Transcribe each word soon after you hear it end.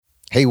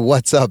Hey,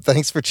 what's up?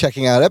 Thanks for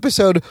checking out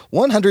episode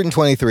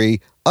 123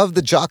 of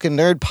the Jock and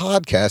Nerd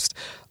podcast.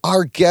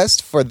 Our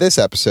guest for this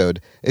episode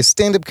is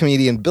stand-up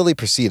comedian Billy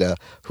Procida,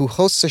 who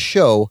hosts a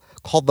show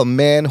called the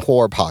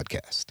Manwhore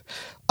podcast.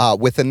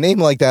 With a name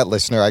like that,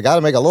 listener, I got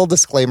to make a little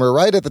disclaimer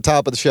right at the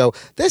top of the show.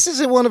 This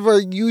isn't one of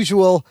our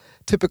usual,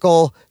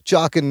 typical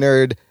Jock and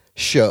Nerd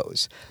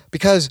shows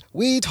because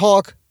we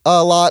talk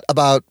a lot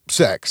about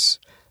sex.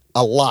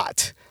 A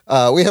lot.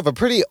 We have a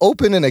pretty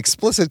open and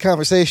explicit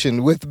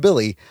conversation with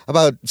Billy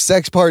about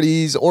sex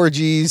parties,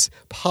 orgies,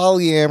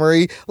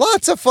 polyamory,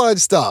 lots of fun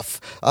stuff.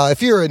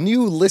 If you're a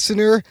new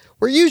listener,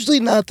 we're usually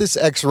not this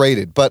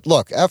X-rated, but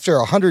look, after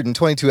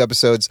 122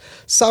 episodes,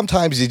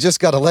 sometimes you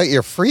just gotta let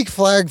your freak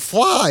flag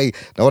fly.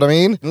 Know what I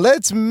mean?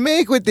 Let's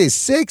make with this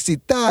sexy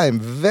time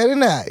very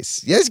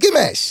nice. Yes,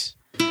 Gamesh.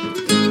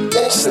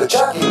 It's the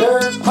Jock and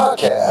Nerd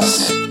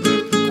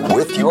podcast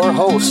with your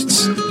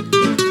hosts,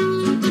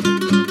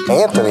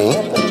 Anthony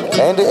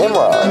and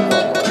Imran.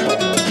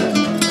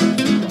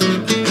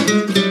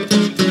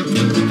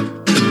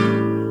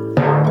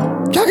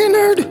 Jock and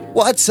Nerd,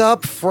 what's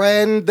up,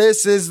 friend?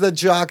 This is the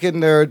Jock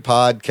and Nerd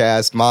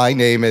podcast. My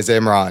name is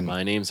Imran.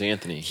 My name's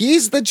Anthony.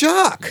 He's the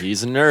Jock.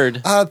 He's a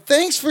nerd.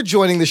 Thanks for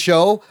joining the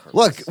show.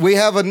 Look, we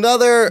have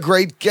another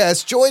great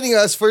guest joining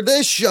us for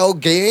this show,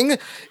 gang,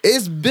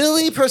 is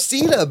Billy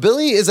Procida.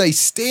 Billy is a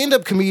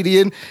stand-up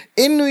comedian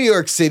in New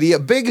York City, a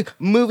big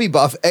movie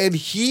buff, and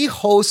he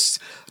hosts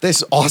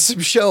this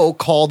awesome show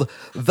called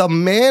the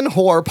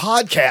Manwhore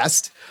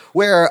podcast,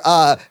 where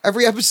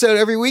every episode,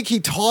 every week, he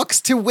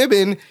talks to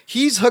women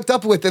he's hooked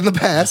up with in the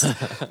past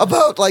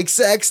about like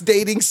sex,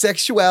 dating,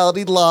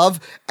 sexuality, love,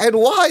 and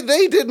why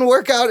they didn't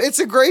work out. It's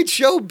a great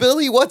show.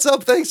 Billy, what's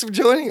up? Thanks for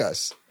joining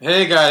us.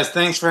 Hey guys,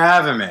 thanks for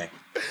having me.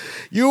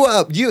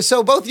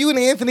 So both you and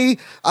Anthony,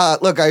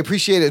 look, I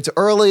appreciate it. It's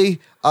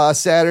early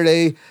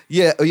Saturday.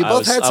 Yeah, you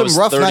both had some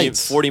rough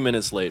nights. 40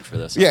 minutes late for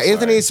this. Yeah,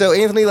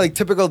 Anthony, like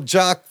typical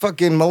jock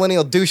fucking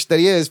millennial douche that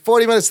he is,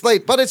 40 minutes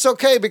late, but it's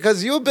okay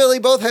because you and Billy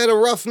both had a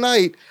rough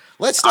night.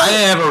 Let's start. I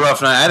didn't have a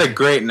rough night. I had a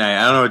great night.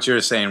 I don't know what you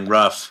were saying,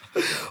 rough.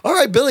 All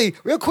right, Billy,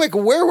 real quick,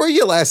 where were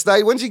you last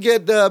night? When did you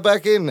get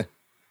back in?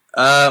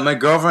 My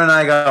girlfriend and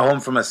I got home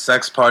from a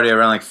sex party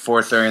around like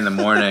 4:30 in the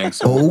morning.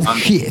 So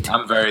shit.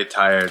 I'm very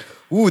tired.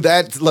 Ooh,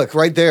 look,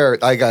 right there,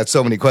 I got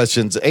so many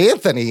questions.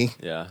 Anthony,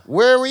 Yeah.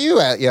 Where were you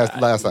at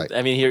last night?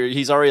 I mean,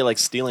 he's already like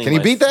stealing. Can you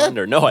beat that?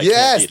 thunder. No, I can't.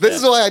 Yes, this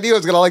is why I knew I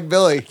was going to like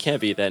Billy.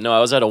 Can't beat that. No, I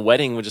was at a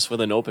wedding just with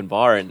an open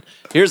bar, and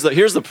here's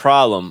the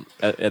problem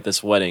at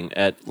this wedding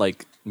at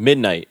like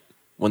midnight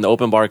when the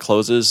open bar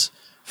closes.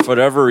 For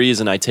whatever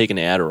reason, I take an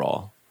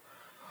Adderall,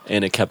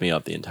 and it kept me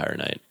up the entire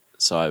night.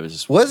 So I was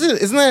just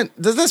isn't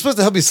that supposed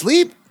to help you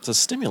sleep? It's a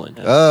stimulant.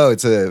 Oh,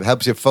 it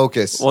helps you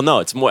focus. Well, no,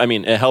 it's more. I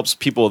mean, it helps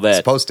people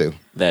that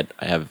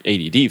have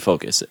ADD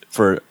focus.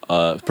 For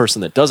a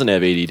person that doesn't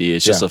have ADD,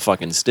 it's just a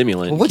fucking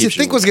stimulant. Well, what did you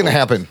think was going to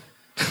happen?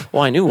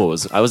 Well, I knew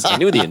I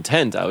knew the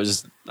intent. I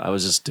was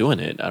just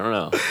doing it. I don't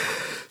know.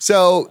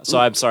 So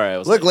I'm sorry.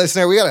 Look,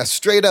 listener, we got a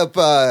straight up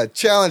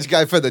challenge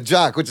guy for the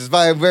Jock, which is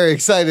why I'm very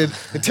excited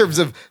in terms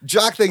of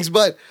Jock things.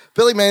 But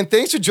Billy, man,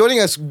 thanks for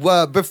joining us.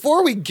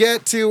 Before we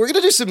get to, we're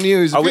gonna do some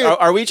news.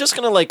 Are we just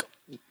gonna like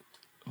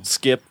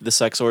skip the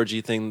sex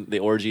orgy thing? The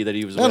orgy that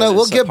he was. No,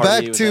 we'll get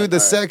back to the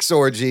sex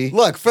orgy.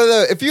 Look,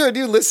 if you're a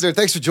new listener,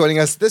 thanks for joining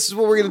us. This is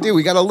what we're gonna do.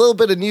 We got a little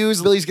bit of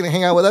news. Billy's gonna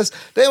hang out with us.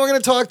 Then we're gonna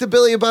talk to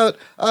Billy about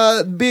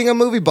being a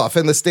movie buff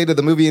and the state of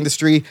the movie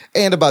industry,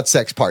 and about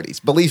sex parties.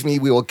 Believe me,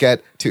 we will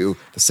get to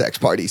the sex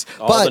parties.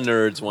 All the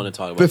nerds want to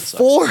talk about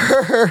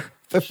before.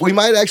 We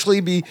might actually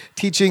be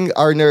teaching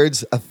our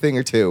nerds a thing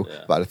or two.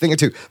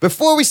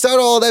 Before we start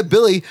all that,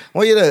 Billy, I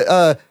want you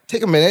to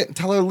take a minute and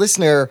tell our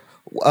listener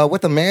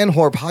what the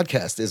Manwhore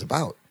podcast is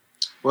about.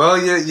 Well,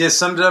 you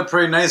summed it up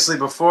pretty nicely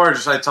before. No,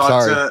 it's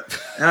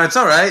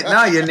all right.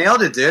 No, you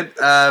nailed it, dude.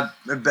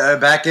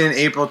 Back in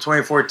April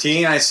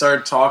 2014, I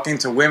started talking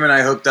to women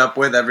I hooked up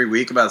with every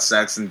week about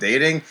sex and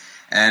dating,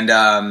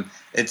 and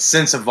it's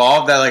since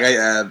evolved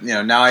that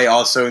now I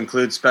also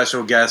include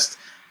special guest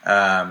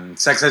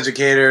sex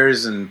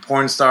educators and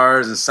porn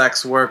stars and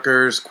sex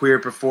workers, queer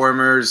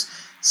performers,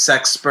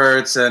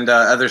 sexperts, and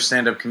other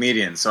stand-up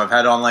comedians. So I've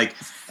had on like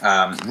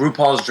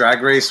RuPaul's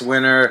Drag Race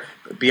winner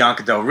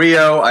Bianca Del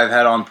Rio. I've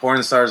had on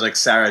porn stars like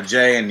Sarah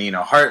J and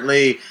Nina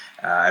Hartley.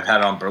 I've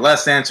had on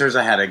burlesque dancers.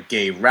 I had a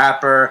gay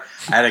rapper.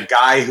 I had a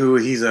guy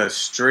he's a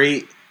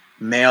straight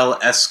male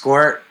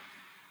escort.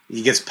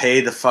 He gets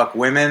paid to fuck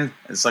women.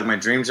 It's like my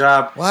dream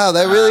job. Wow,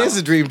 that really is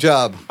a dream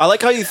job. I like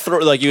how you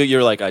throw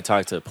you're like, I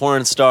talked to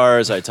porn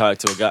stars, I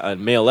talked to a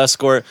male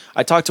escort,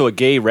 I talked to a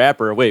gay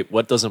rapper. Wait,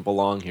 what doesn't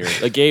belong here?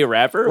 A gay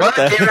rapper? Well,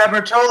 a gay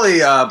rapper totally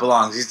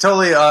belongs. He's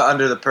totally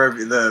under the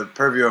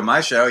purview of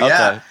my show. Yeah.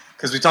 Okay.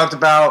 Because we talked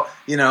about,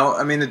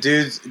 the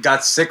dude's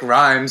got sick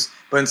rhymes,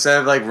 but instead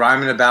of like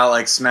rhyming about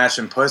like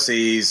smashing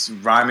pussy, he's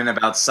rhyming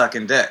about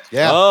sucking dick.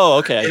 Yeah. Oh,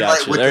 okay, I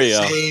got you. There you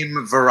go. With the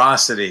same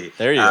veracity.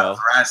 There you go.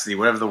 Veracity,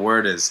 whatever the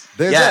word is.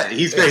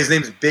 He's great. His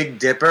name's Big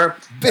Dipper.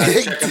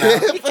 Big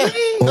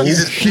Dipper.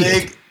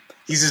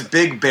 He's He's this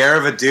big bear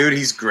of a dude.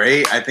 He's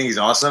great. I think he's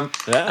awesome.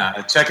 Yeah.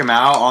 Check him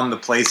out on the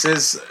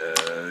places.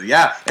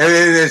 Yeah.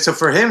 And so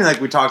for him, like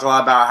we talked a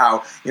lot about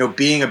how,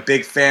 being a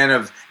big fan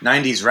of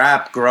 90s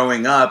rap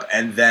growing up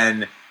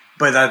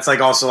but that's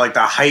like also like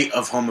the height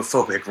of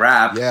homophobic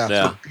rap. Yeah.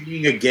 So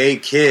being a gay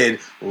kid,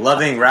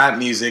 loving rap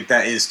music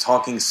that is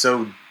talking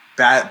so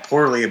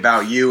poorly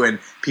about you and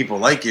people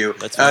like you.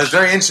 It's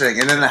very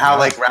interesting. And then how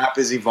like rap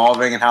is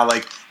evolving and how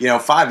like,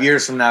 5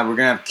 years from now, we're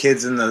going to have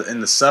kids in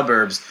the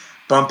suburbs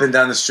bumping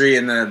down the street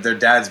and their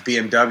dad's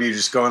BMW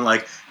just going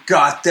like,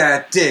 got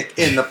that dick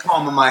in the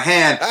palm of my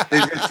hand.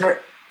 He's going to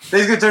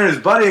turn to his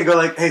buddy and go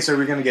like, hey, so are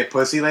we going to get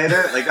pussy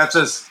later? Like, that's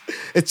just...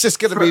 It's just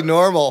going to be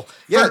normal.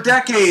 For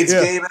decades,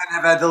 gay men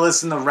have had to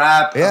listen to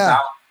rap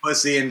about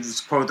pussy and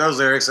just quote those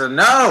lyrics. And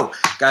no!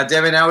 God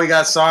damn it, now we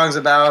got songs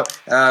about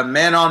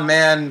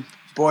man-on-man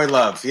boy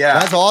love. Yeah.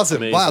 That's awesome.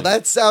 Amazing. Wow,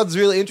 that sounds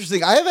really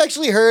interesting. I have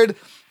actually heard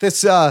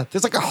this,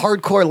 there's like a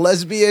hardcore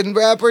lesbian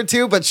rapper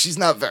too, but she's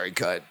not very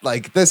good.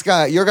 Like this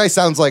guy, your guy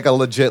sounds like a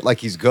legit, like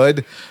he's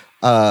good.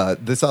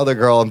 This other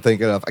girl I'm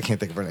thinking of, I can't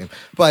think of her name,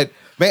 but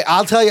man,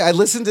 I'll tell you, I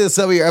listened to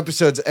some of your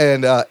episodes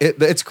and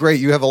it's great.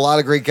 You have a lot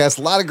of great guests,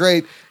 a lot of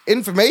great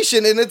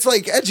information, and it's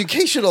like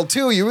educational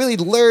too. You really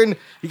learn,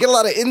 you get a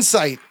lot of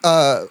insight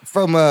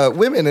from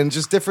women and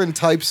just different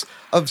types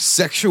of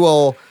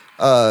sexual,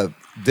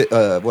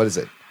 what is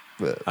it?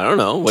 I don't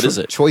know. What is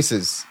it?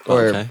 Choices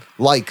or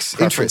likes,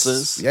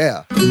 Preferences. interests.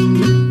 Yeah.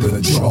 The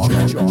Jock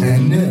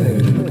and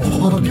Nerd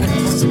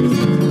Podcast.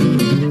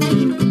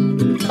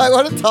 I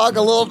want to talk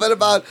a little bit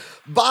about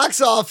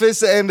box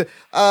office and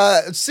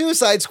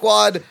Suicide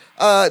Squad.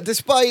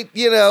 Despite,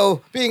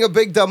 being a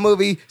big dumb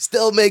movie,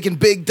 still making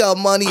big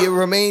dumb money, it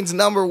remains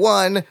number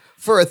one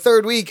for a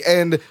third week.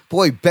 And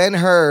boy,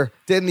 Ben-Hur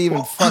didn't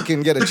even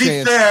fucking get a chance. To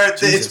be fair,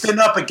 it's been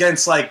up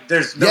against like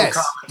there's no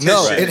competition.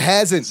 No, it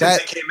hasn't.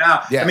 Since it came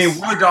out. Yes. I mean,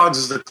 War Dogs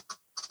is the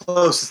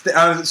closest.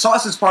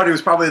 Sausage Party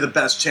was probably the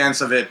best chance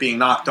of it being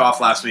knocked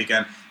off last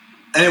weekend,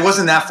 and it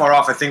wasn't that far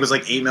off. I think it was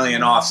like 8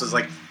 million off. So it's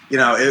like,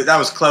 that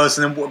was close.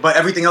 And then, but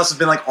everything else has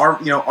been like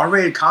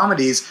R-rated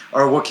comedies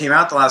are what came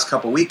out the last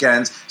couple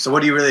weekends. So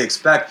what do you really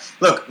expect?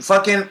 Look,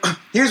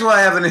 here's what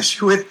I have an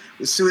issue with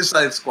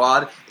Suicide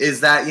Squad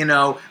is that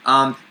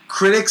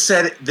critics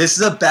said this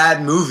is a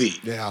bad movie.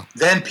 Yeah.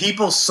 Then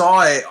people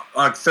saw it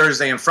on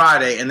Thursday and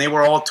Friday, and they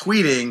were all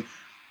tweeting,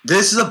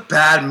 "This is a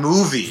bad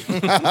movie."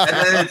 And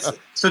then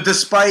so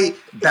despite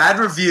bad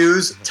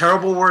reviews,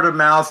 terrible word of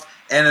mouth,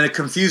 and a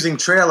confusing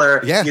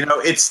trailer,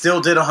 it still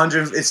did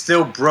 100. It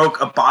still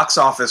broke a box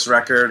office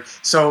record.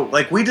 So,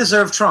 like, we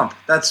deserve Trump.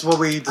 That's what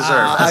we deserve.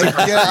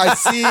 I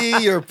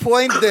see your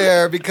point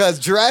there because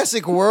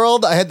Jurassic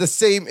World, I had the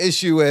same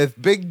issue with.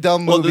 Big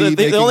dumb movie. Well,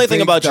 the only thing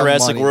about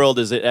Jurassic money. World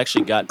is it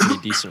actually got pretty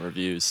decent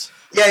reviews.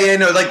 Yeah,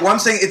 no. Like, what I'm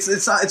saying,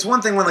 it's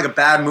one thing when like a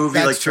bad movie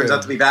turns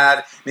out to be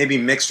bad, maybe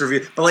mixed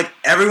review, but like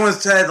everyone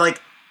said,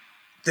 like,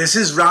 this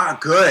is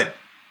not good.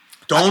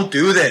 Don't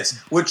do this.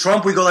 With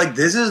Trump, we go like,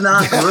 this is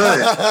not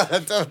good.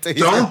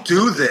 Don't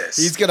do this.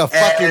 He's going to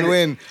fucking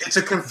win. It's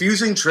a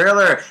confusing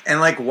trailer.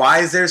 And like, why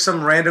is there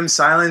some random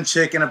silent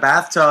chick in a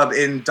bathtub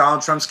in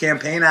Donald Trump's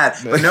campaign ad?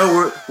 But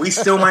no, we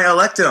still might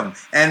elect him.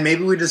 And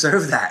maybe we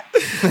deserve that.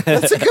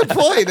 That's a good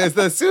point. As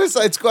the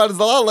Suicide Squad is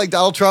a lot like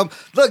Donald Trump.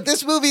 Look,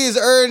 this movie has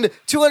earned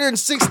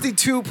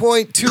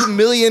 $262.2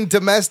 million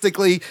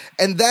domestically.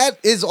 And that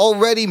is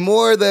already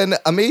more than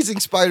Amazing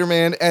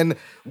Spider-Man and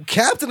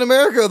Captain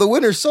America, the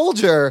Winter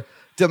Soldier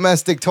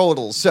domestic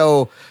totals.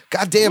 So,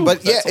 goddamn,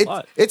 but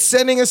it's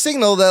sending a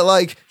signal that,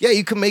 like,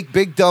 you can make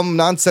big, dumb,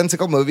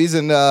 nonsensical movies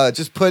and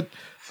just put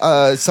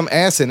some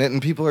ass in it,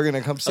 and people are going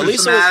to come see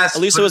it. At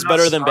least it was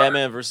better than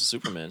Batman versus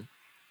Superman.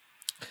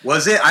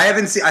 Was it?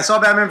 I saw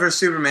Batman versus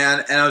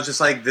Superman, and I was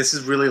just like, this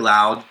is really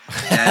loud.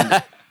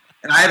 And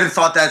and I haven't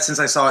thought that since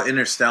I saw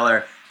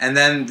Interstellar. And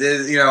then,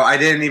 I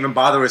didn't even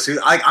bother with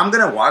I'm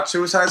going to watch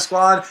Suicide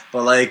Squad,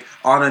 but like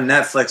on a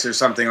Netflix or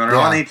something, or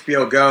on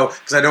HBO Go,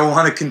 because I don't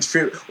want to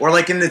contribute, or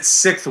like in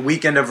its 6th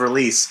weekend of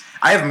release.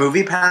 I have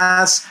Movie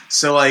Pass,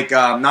 so like,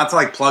 not to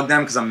like plug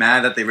them because I'm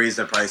mad that they raised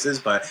their prices,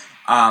 but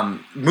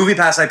Movie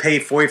Pass, I pay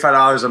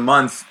 $45 a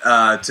month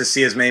to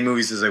see as many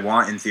movies as I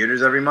want in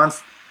theaters every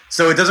month.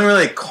 So it doesn't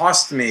really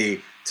cost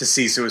me to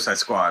see Suicide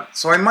Squad.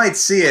 So I might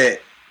see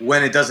it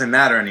when it doesn't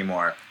matter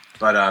anymore.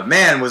 But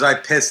man, was I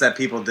pissed that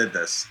people did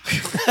this.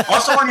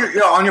 Also,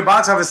 on your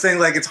box office thing,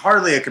 like, it's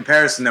hardly a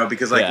comparison though,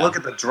 because like, look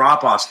at the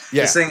drop offs.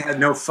 Yeah. This thing had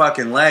no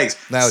fucking legs.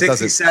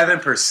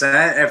 67%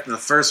 after the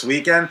first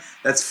weekend.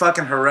 That's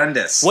fucking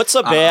horrendous. What's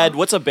a bad?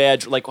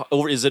 Like,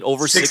 is it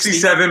over 60?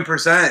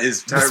 67%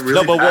 is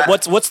really bad.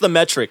 But what's the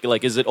metric?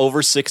 Like, is it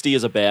over 60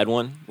 is a bad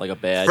one? Like a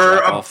bad for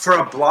a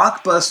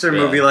blockbuster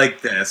movie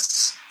like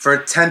this, for a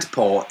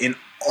tentpole in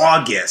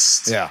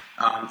August. Yeah.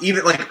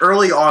 Even like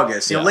early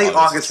August. Late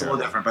August is a little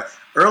different, but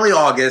early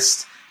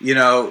August,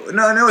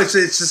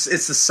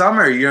 it's the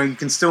summer. You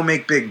can still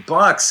make big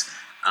bucks.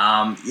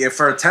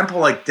 For a temple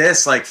like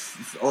this, like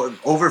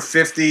over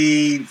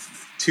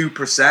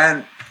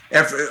 52%,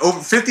 Over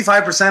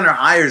 55% or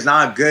higher is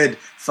not a good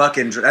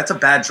fucking. That's a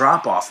bad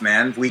drop off,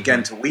 man.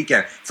 Weekend to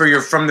weekend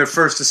from their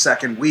first to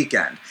second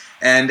weekend.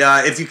 And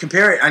if you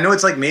compare it, I know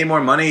it's like made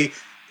more money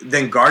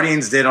than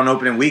Guardians did on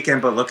opening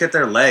weekend, but look at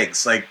their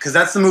legs, like because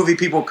that's the movie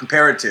people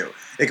compare it to.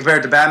 They compare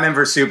it to Batman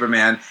vs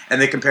Superman,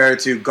 and they compare it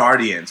to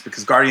Guardians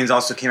because Guardians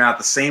also came out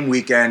the same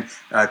weekend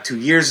 2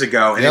 years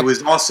ago, and it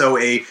was also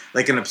an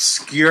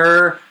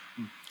obscure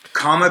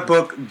comic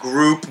book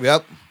group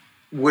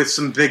with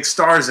some big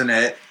stars in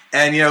it.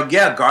 And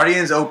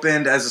Guardians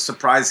opened as a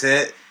surprise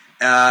hit,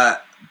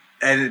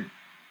 and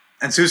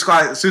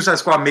Suicide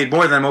Squad made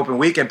more than an open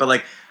weekend, but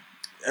like.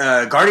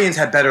 Guardians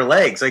had better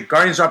legs. Like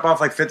Guardians dropped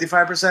off like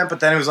 55%, but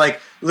then it was like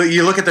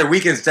you look at their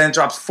weekends, then it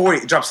drops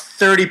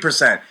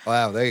 30%.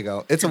 Wow, there you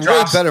go. It's a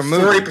way better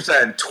movie.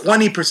 40%,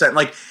 20%.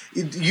 Like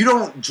you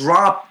don't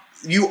drop.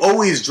 You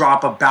always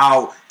drop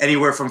about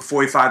anywhere from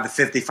 45 to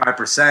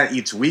 55%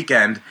 each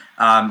weekend.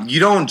 You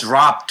don't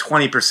drop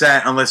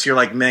 20% unless you're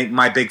like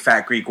My Big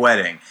Fat Greek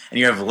Wedding and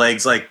you have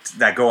legs like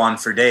that go on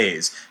for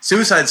days.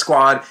 Suicide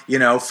Squad,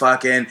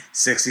 fucking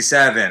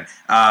 67,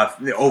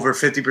 over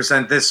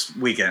 50% this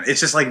weekend.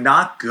 It's just like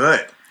not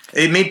good.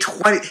 It made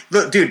 20.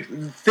 Look,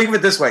 dude, think of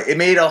it this way: it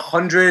made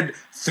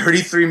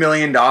 $133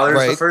 million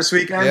the first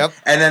weekend,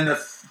 and then the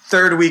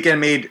third weekend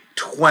made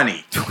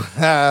 20.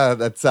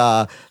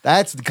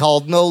 That's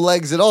called no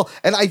legs at all.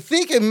 And I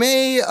think it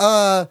may.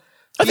 I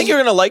think you're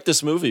gonna like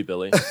this movie,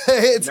 Billy.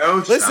 It's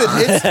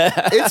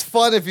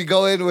fun if you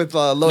go in with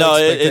low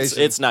expectations.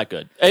 It's not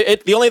good.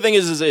 The only thing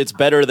is it's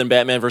better than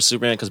Batman vs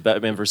Superman because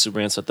Batman vs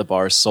Superman set the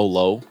bar so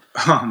low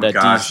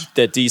that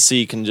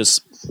DC can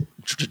just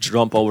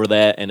jump over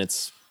that, and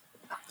it's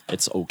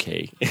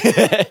okay.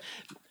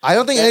 I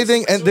don't think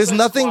anything, and there's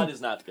nothing. Squad is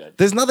not good.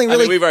 There's nothing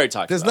really. We've already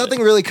talked. There's about nothing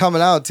really coming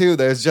out too.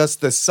 There's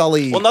just the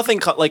Sully. Well, nothing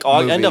like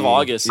end of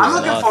August. I'm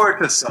looking forward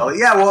to Sully.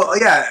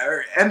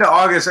 Yeah, end of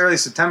August, early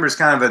September is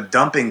kind of a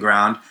dumping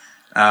ground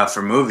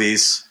for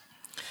movies.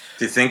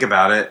 If you think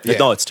about it,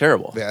 no, it's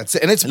terrible. Yeah,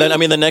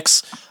 the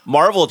next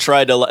Marvel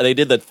tried to. They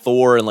did that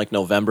Thor in like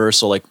November,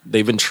 so like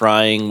they've been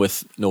trying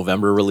with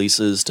November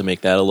releases to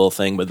make that a little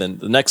thing. But then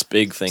the next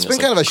big thing. It's been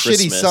kind of a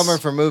shitty summer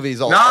for movies.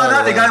 They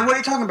got. What are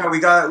you talking about? We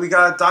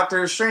got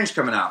Doctor Strange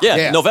coming out.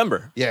 Yeah.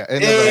 November. Yeah.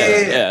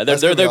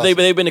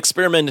 They've been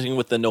experimenting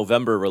with the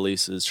November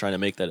releases, trying to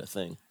make that a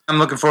thing. I'm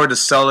looking forward to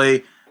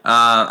Sully.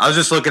 I was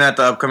just looking at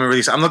the upcoming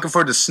release. I'm looking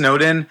forward to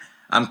Snowden.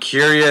 I'm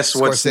curious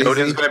what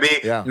Snowden's going to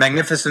be. Yeah.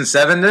 Magnificent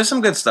Seven. There's some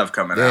good stuff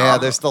coming out. Yeah,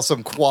 there's still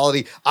some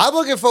quality. I'm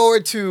looking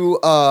forward to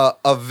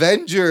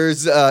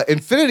Avengers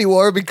Infinity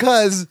War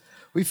because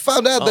we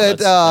found out that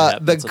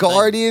the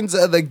Guardians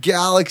of the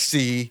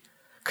Galaxy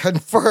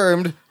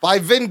confirmed by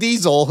Vin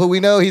Diesel, who we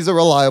know he's a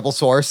reliable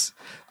source,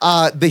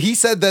 that he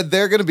said that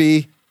they're going to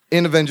be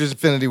in Avengers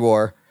Infinity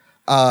War.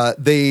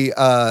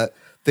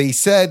 They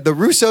said, the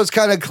Russos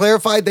kind of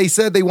clarified, they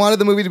said they wanted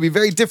the movie to be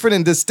very different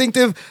and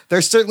distinctive.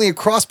 There's certainly a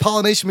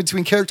cross-pollination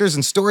between characters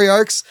and story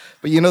arcs,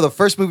 but the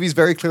first movie is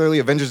very clearly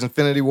Avengers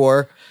Infinity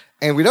War,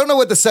 and we don't know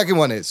what the second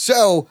one is.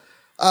 So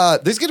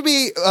there's going to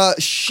be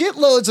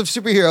shitloads of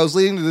superheroes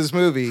leading to this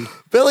movie.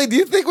 Billy, do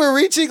you think we're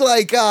reaching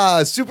like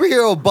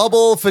superhero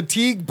bubble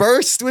fatigue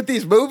burst with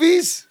these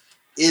movies?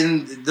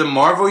 In the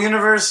Marvel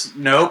universe,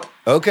 nope.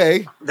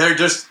 Okay.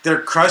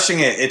 They're crushing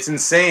it. It's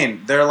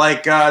insane. They're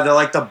like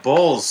the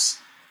Bulls.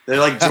 They're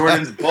like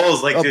Jordan's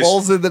Bulls, like the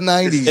Bulls in the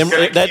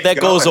 90s. That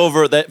goes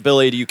over that,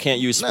 Billy. You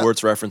can't use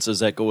sports references.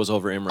 That goes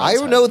over Imran's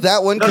I know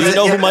that one. Do you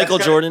know who Michael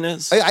Jordan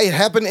is? It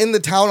happened in the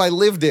town I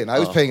lived in. I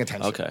was paying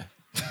attention. Okay.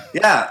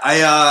 Yeah,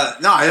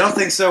 I don't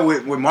think so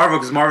with Marvel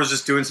because Marvel's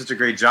just doing such a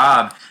great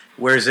job.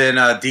 Whereas in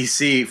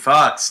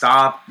DC,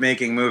 stop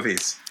making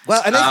movies.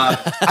 Well, and I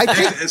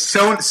think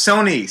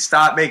Sony,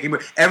 stop making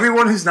movies.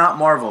 Everyone who's not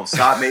Marvel,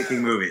 stop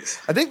making movies.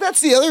 I think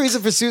that's the other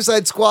reason for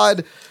Suicide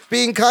Squad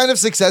being kind of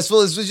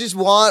successful is we just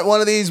want one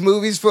of these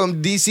movies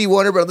from DC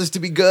Warner Brothers to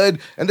be good.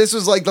 And this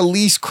was like the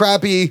least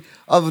crappy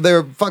of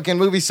their fucking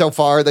movies so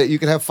far that you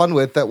could have fun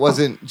with that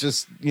wasn't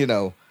just,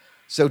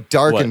 so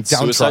dark and downtrodden.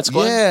 Suicide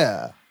Squad?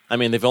 Yeah. I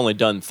mean, they've only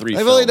done 3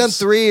 They've only done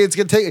 3. It's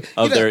going to take...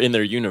 in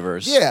their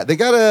universe. Yeah, they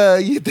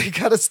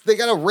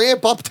gotta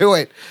ramp up to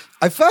it.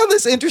 I found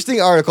this interesting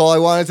article I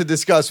wanted to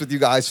discuss with you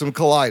guys from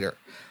Collider.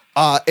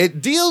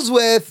 It deals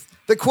with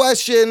the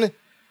question,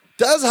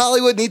 does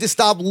Hollywood need to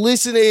stop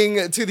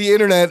listening to the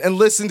internet and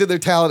listen to their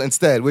talent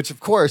instead? Which, of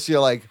course,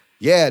 you're like,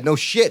 yeah, no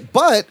shit.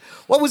 But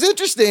what was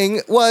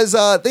interesting was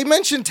they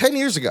mentioned 10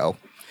 years ago,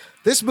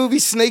 this movie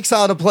Snakes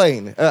on a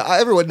Plane.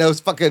 Everyone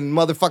knows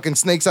motherfucking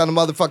Snakes on a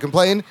motherfucking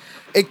Plane.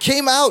 It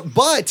came out,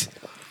 but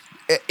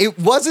it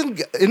wasn't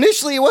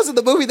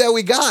the movie that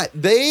we got.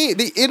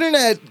 The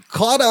internet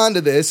caught on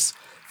to this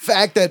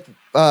fact that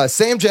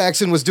Sam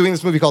Jackson was doing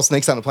this movie called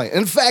Snakes on a Plane.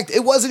 In fact,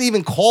 it wasn't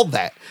even called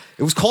that.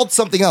 It was called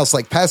something else,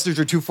 like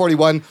Passenger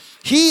 241.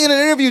 He, in an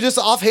interview, just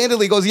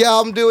offhandedly goes, yeah,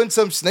 I'm doing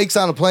some Snakes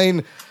on a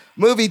Plane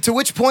movie, to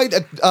which point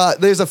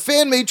there's a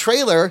fan-made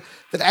trailer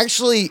that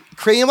actually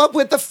came up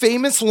with the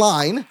famous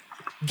line,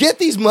 Get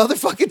these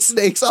motherfucking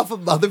snakes off a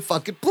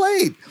motherfucking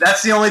plane.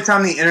 That's the only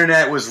time the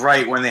internet was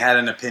right when they had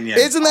an opinion.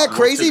 Isn't that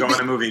crazy? To go in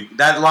a movie.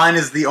 That line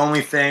is the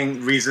only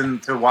reason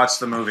to watch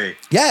the movie.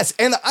 Yes,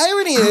 and the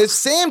irony is,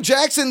 Sam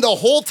Jackson, the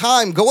whole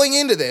time going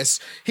into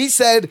this, he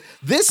said,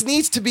 this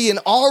needs to be an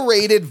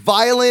R-rated,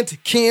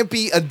 violent,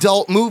 campy,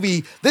 adult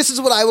movie. This is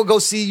what I will go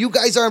see. You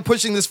guys aren't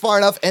pushing this far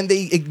enough, and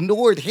they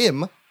ignored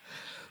him.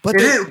 But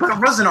it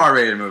was an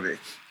R-rated movie.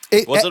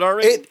 Was it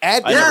R-rated?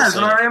 It's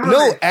an R-rated movie.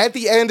 No, at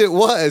the end it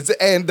was.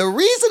 And the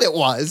reason it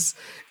was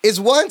is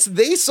once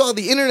they saw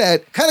the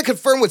internet kind of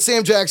confirm what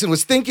Sam Jackson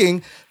was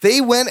thinking,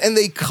 they went and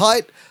they they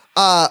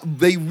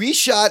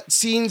reshot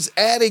scenes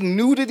adding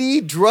nudity,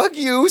 drug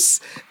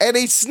use, and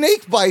a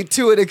snake bite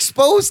to an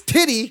exposed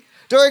titty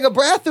during a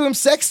bathroom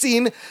sex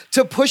scene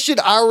to push it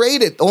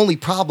R-rated. The only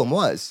problem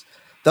was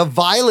the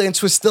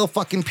violence was still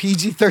fucking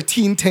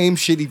PG-13 tame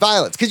shitty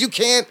violence because you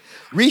can't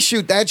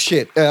reshoot that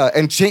shit so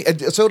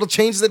it'll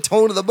change the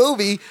tone of the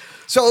movie.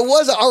 So it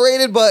was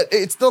R-rated, but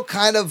it's still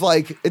kind of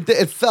like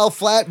it fell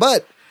flat.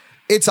 But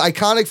it's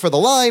iconic for the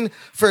line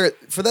for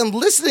them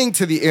listening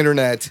to the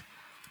internet.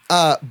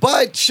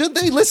 But should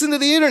they listen to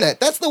the internet?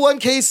 That's the one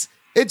case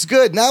it's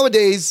good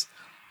nowadays.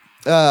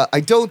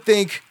 I don't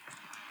think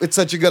it's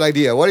such a good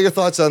idea. What are your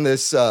thoughts on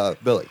this,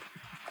 Billy?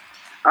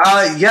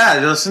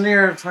 Yeah, listen to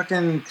your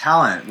fucking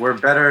talent. We're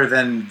better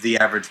than the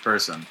average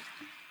person.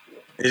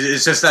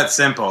 It's just that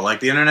simple. Like,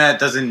 the internet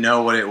doesn't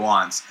know what it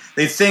wants.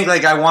 They think,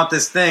 like, I want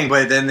this thing,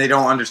 but then they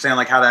don't understand,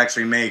 like, how to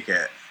actually make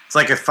it. It's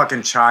like a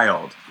fucking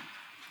child.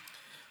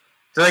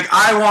 They're like,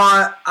 I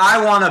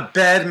want a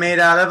bed made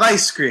out of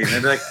ice cream.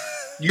 And they're like,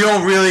 you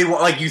don't really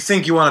want, like, you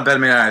think you want a bed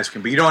made out of ice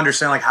cream, but you don't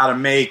understand, like, how to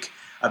make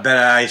a bed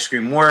of ice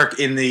cream work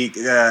in the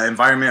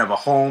environment of a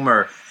home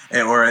or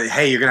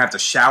hey, you're going to have to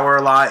shower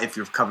a lot if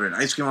you're covered in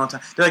ice cream all the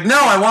time. They're like, no,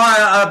 I want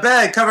a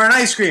bed covered in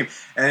ice cream.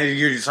 And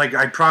you're just like,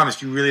 I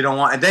promise, you really don't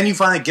want. And then you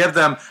finally give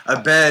them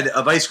a bed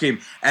of ice cream.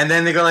 And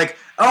then they go like,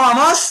 oh, I'm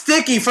all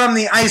sticky from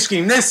the ice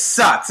cream. This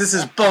sucks. This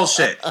is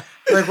bullshit.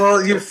 Like,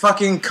 well, you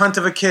fucking cunt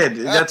of a kid.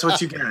 That's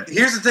what you get.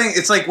 Here's the thing.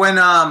 It's like when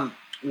the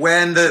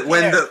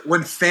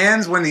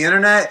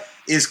internet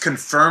is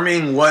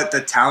confirming what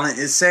the talent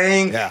is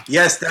saying,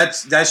 yes,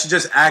 that should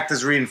just act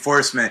as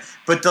reinforcement.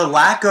 But the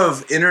lack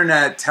of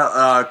internet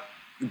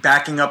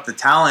backing up the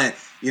talent,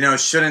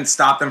 shouldn't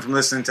stop them from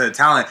listening to the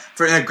talent.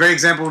 For a great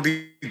example would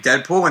be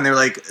Deadpool when they're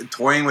like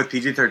toying with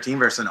PG-13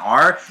 versus an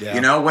R.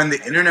 Yeah. When the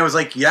internet was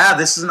like, yeah,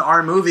 this is an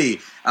R movie.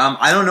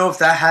 I don't know if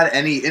that had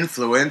any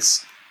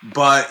influence,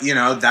 but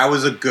that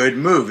was a good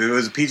move. If it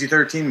was a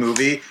PG-13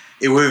 movie,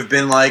 it would have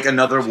been like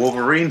another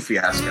Wolverine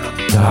fiasco.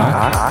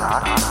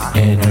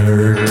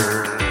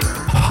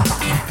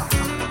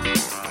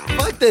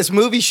 Fuck this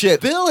movie shit.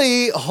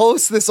 Billy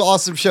hosts this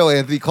awesome show,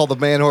 Anthony, called the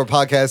Manwhore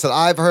Podcast, and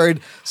I've heard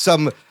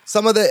some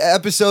of the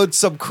episodes,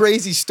 some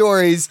crazy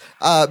stories.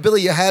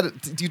 Billy,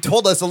 you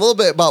told us a little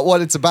bit about what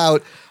it's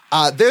about.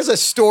 There's a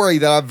story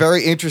that I'm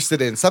very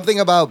interested in. Something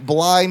about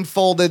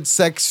blindfolded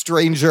sex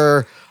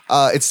stranger.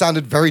 It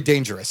sounded very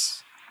dangerous.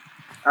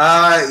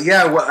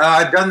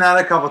 I've done that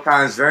a couple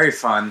times. Very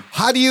fun.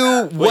 How do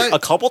you wait, a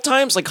couple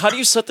times? Like, how do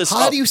you set this up?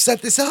 How do you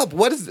set this up?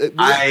 What is it?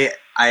 I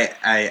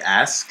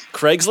ask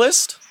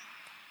Craigslist,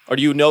 or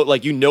do you know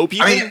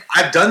people? I mean,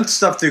 I've done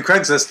stuff through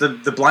Craigslist.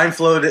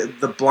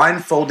 The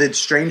blindfolded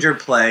stranger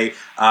play.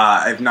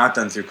 I've not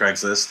done through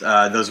Craigslist.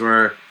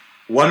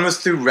 One was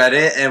through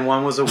Reddit, and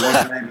one was a woman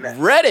I met.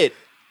 Reddit.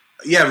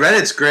 Yeah,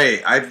 Reddit's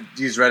great. I've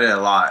used Reddit a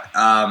lot.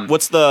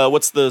 What's the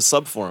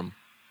subforum?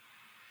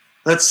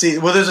 Let's see.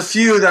 Well, there's a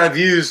few that I've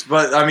used,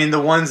 but I mean the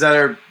ones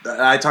that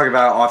I talk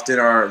about often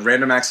are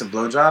Random Acts of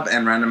Blowjob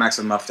and Random Acts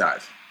of Muff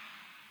Dive.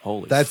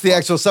 That's the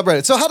actual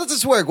subreddit. So how does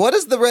this work? What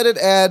does the Reddit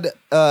ad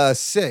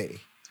say?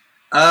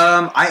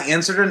 I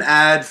answered an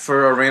ad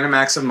for a Random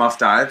Acts of Muff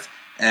Dive,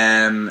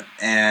 and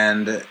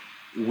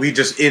we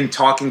just, in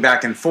talking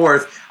back and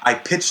forth, I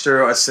pitched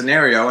her a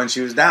scenario, and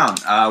she was down.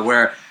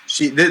 Where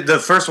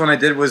the first one I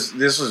did was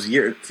a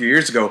few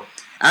years ago.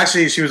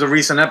 Actually, she was a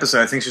recent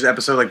episode. I think she was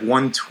episode like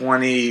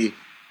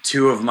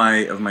 122 of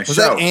my show. Was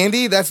that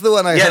Andy? That's the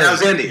one I heard. Yeah, that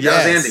was Andy.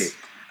 Yes. That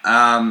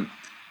was Andy.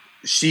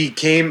 She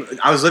came.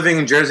 I was living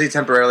in Jersey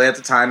temporarily at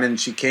the time, and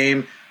she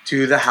came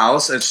to the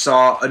house and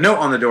saw a note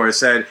on the door. It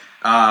said,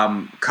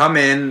 "Come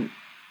in,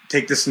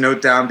 take this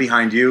note down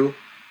behind you."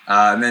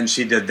 And then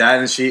she did that,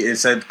 and it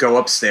said, "Go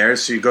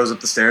upstairs." She goes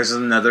up the stairs.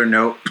 There's another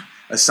note,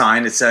 a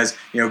sign. It says,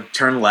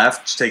 "Turn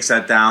left." She takes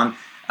that down.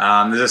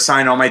 There's a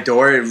sign on my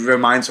door. It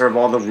reminds her of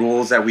all the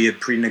rules that we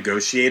had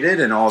pre-negotiated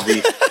and all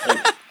the.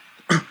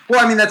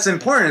 Well, I mean that's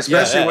important,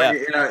 especially when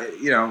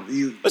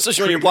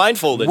especially when you're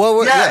blindfolded.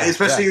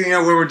 Especially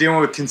when we're dealing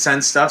with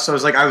consent stuff. So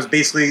I was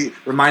basically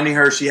reminding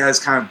her she has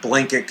kind of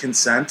blanket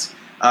consent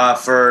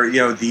for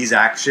these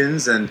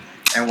actions and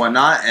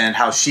whatnot, and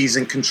how she's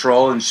in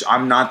control and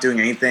I'm not doing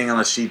anything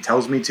unless she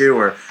tells me to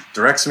or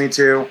directs me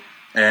to,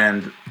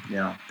 and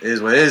it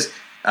is what it is.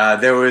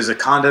 There was a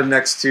condom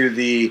next to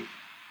the.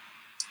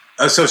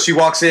 So she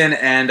walks in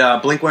and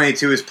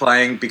Blink-182 is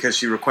playing because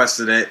she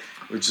requested it,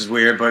 which is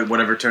weird, but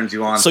whatever turns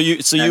you on. So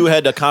you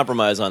had to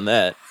compromise on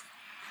that.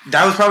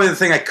 That was probably the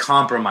thing I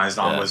compromised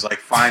on. Was like,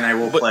 fine, I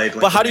will play.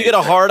 But how do you get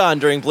a hard on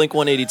during Blink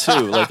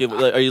 182? Like,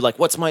 are you like,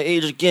 what's my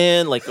age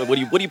again? Like, what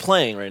are you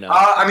playing right now?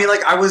 I mean,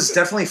 like, I was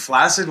definitely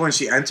flaccid when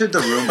she entered the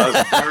room. But I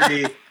was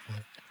very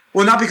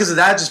well, not because of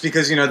that, just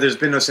because there's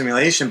been no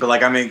simulation. But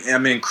like, I'm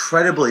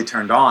incredibly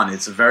turned on.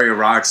 It's a very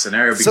erotic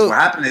scenario because what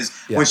happened is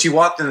when she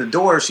walked in the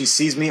door, she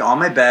sees me on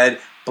my bed,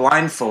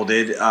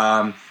 blindfolded,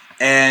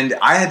 and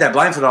I had that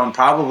blindfold on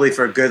probably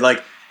for a good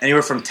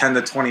anywhere from 10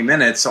 to 20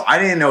 minutes. So I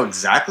didn't know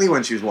exactly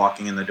when she was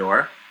walking in the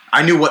door.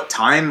 I knew what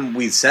time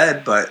we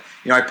said, but,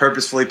 I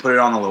purposefully put it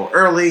on a little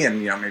early and,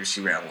 maybe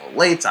she ran a little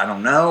late. I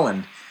don't know.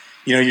 And,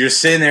 you're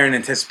just sitting there in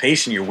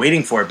anticipation. You're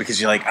waiting for it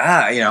because you're like,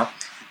 And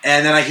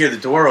then I hear the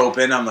door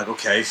open. I'm like,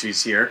 okay,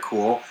 she's here.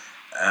 Cool.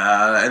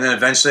 And then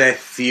eventually I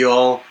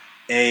feel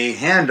a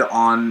hand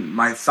on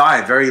my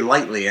thigh very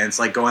lightly. And it's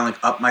like going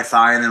like up my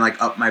thigh and then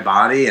like up my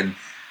body. And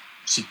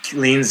she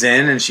leans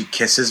in and she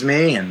kisses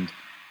me and,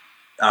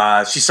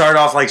 she started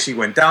off like she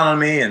went down on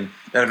me, and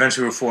then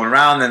eventually we were fooling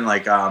around.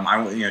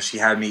 Then she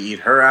had me eat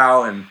her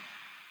out, and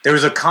there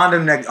was a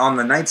condom on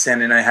the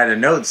nightstand, and I had a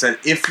note that said,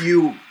 "If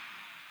you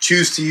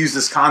choose to use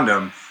this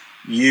condom,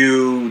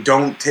 you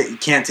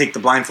can't take the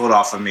blindfold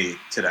off of me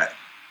today."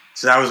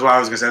 So that was what I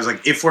was gonna say. I was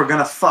like, "If we're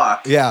gonna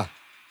fuck,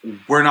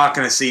 we're not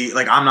gonna see.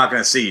 Like, I'm not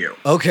gonna see you."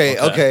 Okay.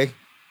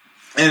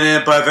 And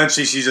then, but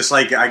eventually, she just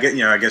I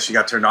guess she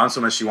got turned on so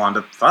much she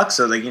wanted to fuck.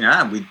 So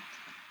we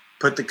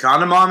put the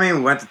condom on me. We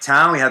went to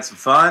town. We had some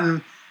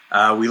fun.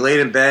 We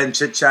laid in bed and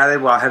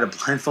chit-chatted while I had a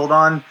blindfold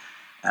on.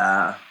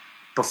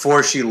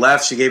 Before she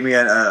left, she gave me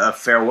a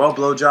farewell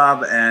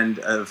blowjob and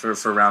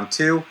for round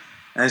 2.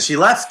 And she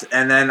left.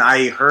 And then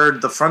I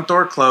heard the front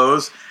door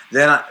close.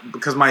 Then,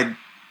 because my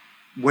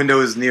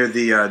window is near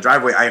the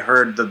driveway, I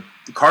heard the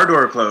car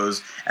door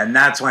close. And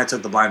that's when I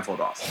took the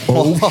blindfold off.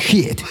 Oh,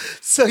 shit.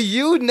 So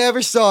you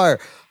never saw her.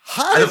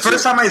 The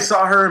first time I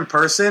saw her in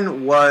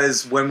person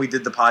was when we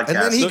did the podcast. And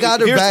then he got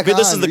her back on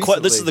this is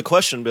the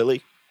question,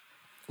 Billy.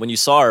 When you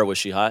saw her, was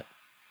she hot?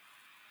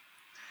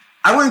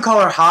 I wouldn't call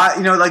her hot.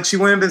 She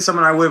wouldn't have been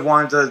someone I would have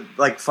wanted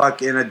to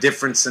fuck in a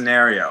different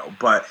scenario.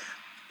 But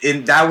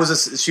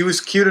she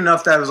was cute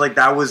enough that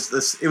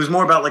it was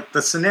more about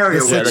the scenario.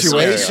 The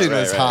situation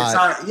was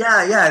hot. It's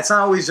not, it's not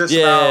always just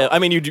about... I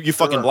mean, you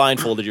fucking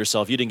blindfolded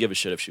yourself. You didn't give a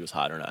shit if she was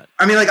hot or not.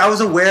 I mean, I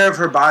was aware of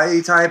her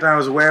body type, and I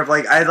was aware of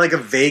I had a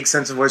vague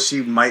sense of what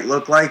she might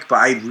look like, but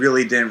I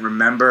really didn't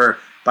remember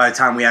by the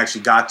time we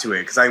actually got to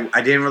it because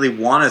I didn't really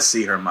want to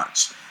see her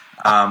much.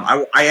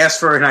 I asked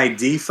for an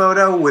ID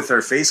photo with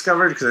her face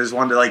covered because I just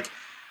wanted to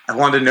I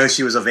wanted to know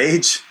she was of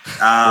age.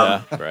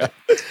 Yeah, right.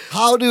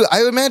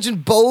 I imagine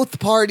both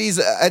parties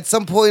at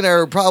some point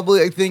are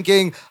probably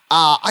thinking,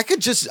 I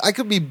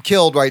could be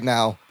killed right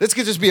now. This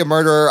could just be a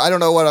murderer. I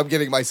don't know what I'm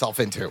getting myself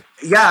into.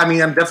 Yeah, I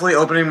mean, I'm definitely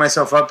opening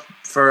myself up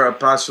for a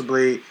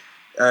possibly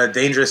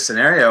dangerous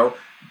scenario,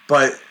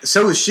 but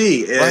so is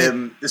she.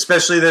 Right.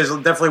 Especially, there's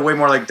definitely way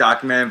more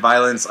documented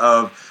violence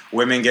of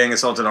women getting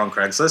assaulted on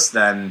Craigslist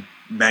than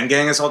men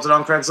getting assaulted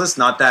on Craigslist.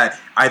 Not that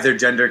either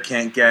gender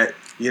can't get...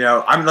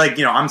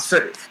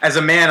 as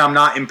a man, I'm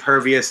not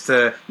impervious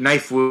to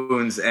knife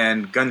wounds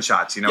and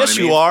gunshots. You know yes, what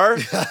I mean? You are.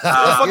 You're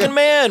a fucking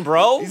man,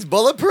 bro. He's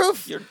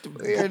bulletproof.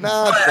 You're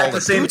not. At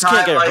the same time,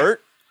 can't get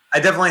hurt. I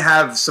definitely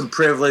have some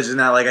privilege in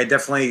that. I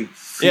definitely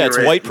fear it's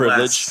white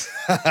privilege.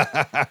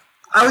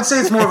 I would say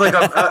it's more of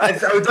I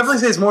would definitely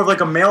say it's more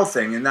of a male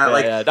thing in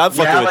that I'm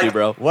fucking with you,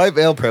 bro. White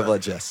male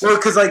privilege, yes. Well,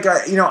 because I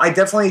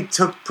definitely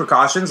took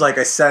precautions.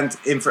 I sent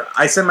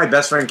my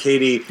best friend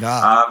Katie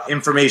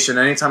information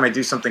anytime I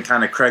do something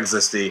kind of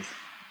Craigslist-y,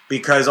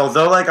 because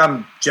although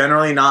I'm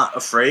generally not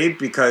afraid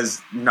because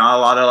not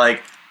a lot of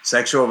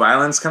sexual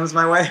violence comes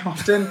my way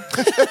often,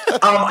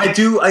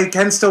 I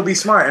can still be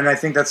smart, and I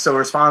think that's still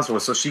responsible.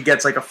 So she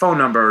gets a phone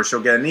number, or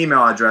she'll get an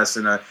email address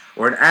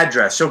or an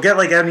address. She'll get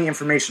any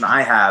information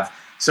I have.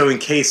 So in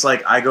case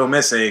I go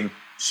missing,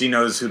 she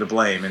knows who to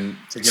blame and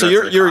to get. So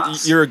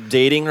you're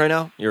dating right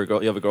now? You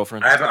have a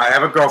girlfriend? I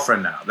have a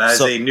girlfriend now. That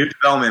is a new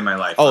development in my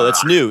life. Oh,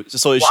 that's new.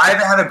 So I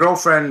haven't had a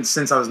girlfriend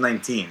since I was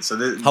 19. So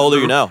how old are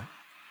you now?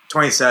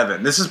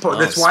 27.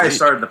 That's why I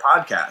started the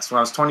podcast. When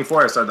I was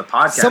 24, I started the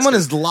podcast. Someone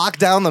has locked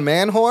down the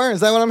Manwhore? Is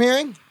that what I'm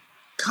hearing?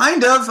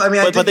 Kind of. I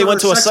mean, but they went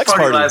to a sex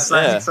party last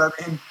night. So,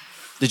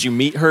 did you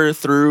meet her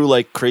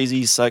through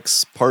crazy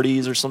sex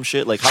parties or some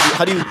shit?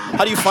 How do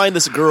you find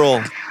this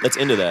girl that's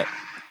into that?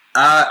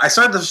 I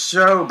started the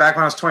show back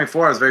when I was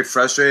 24. I was very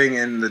frustrating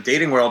in the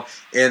dating world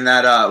in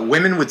that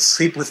women would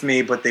sleep with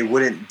me, but they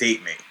wouldn't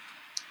date me.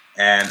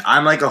 And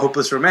I'm a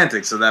hopeless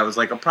romantic, so that was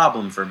a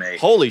problem for me.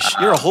 Holy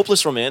shit, you're a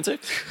hopeless romantic?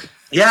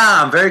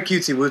 Yeah, I'm very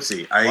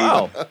cutesy-wootsy.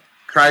 I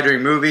cry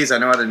during movies. I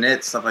know how to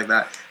knit, stuff like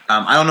that.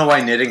 I don't know why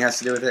knitting has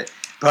to do with it.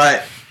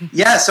 But,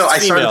 yeah, so I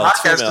started a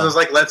podcast because I was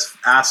let's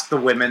ask the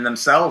women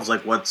themselves,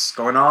 what's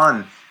going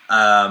on.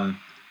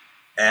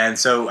 And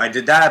so I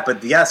did that.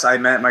 But, yes, I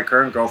met my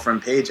current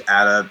girlfriend, Paige,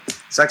 at a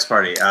sex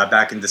party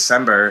back in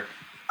December.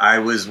 I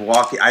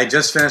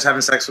just finished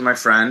having sex with my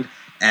friend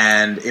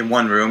and in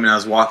one room, and I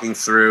was walking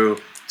through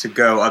to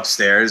go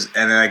upstairs,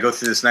 and then I go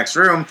through this next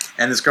room,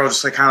 and this girl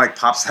just like kind of like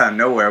pops out of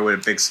nowhere with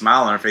a big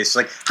smile on her face. She's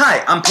like,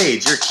 "Hi, I'm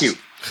Paige. You're cute."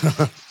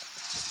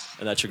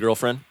 And that's your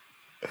girlfriend?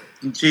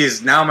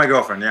 She's now my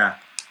girlfriend. Yeah.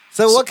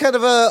 So what kind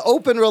of a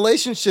open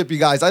relationship, you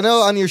guys? I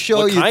know on your show,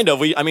 Well, kind of.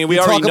 We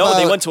already know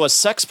they went to a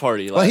sex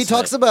party. Well, he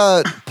talks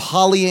about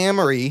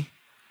polyamory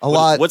a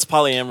lot. What's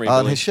polyamory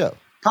on his show?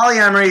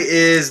 Polyamory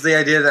is the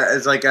idea that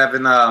it's like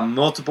having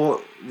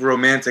multiple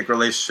romantic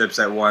relationships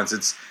at once.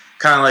 It's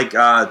kind of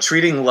like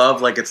treating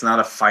love like it's not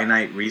a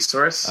finite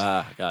resource.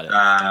 Got it.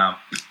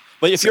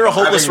 But if you're a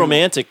hopeless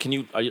romantic,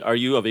 are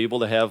you able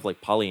to have like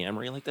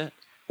polyamory like that?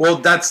 Well,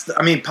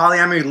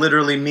 polyamory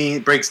literally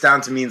breaks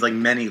down to means like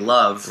many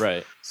love.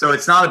 Right. So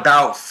it's not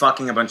about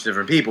fucking a bunch of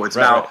different people. It's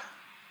about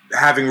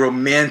having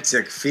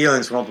romantic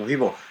feelings for multiple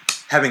people.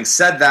 Having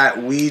said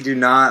that, we do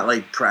not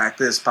like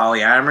practice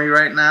polyamory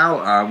right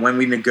now. When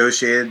we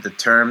negotiated the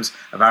terms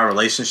of our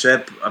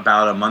relationship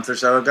about a month or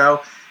so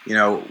ago,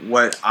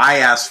 what I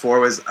asked for I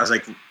was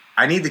like,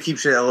 I need to keep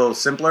shit a little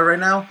simpler right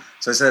now.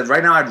 So I said,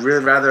 right now, I'd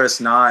really rather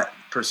us not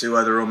pursue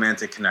other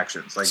romantic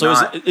connections. Like, so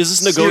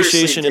is this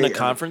negotiation in a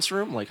conference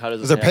room? Like, how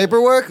does this happen?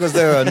 Paperwork? Was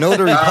there a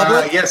notary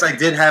public? Yes, I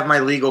did have my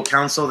legal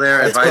counsel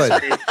there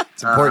advise me.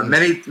 It's important.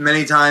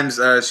 Many times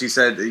she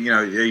said,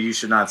 you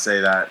should not say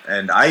that.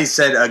 And I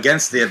said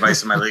against the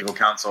advice of my legal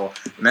counsel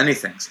many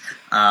things.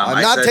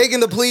 I'm not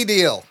taking the plea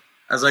deal.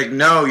 I was like,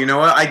 no, you know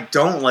what? I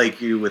don't like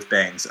you with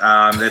bangs.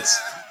 I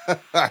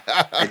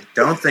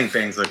don't think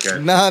bangs look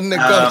good.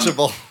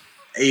 Non-negotiable.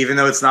 Even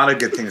though it's not a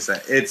good thing to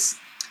say.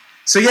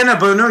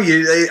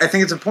 I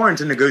think it's important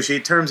to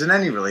negotiate terms in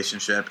any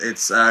relationship.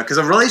 It's because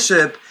a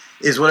relationship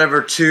is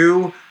whatever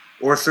 2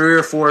 or 3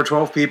 or 4 or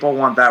 12 people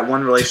want that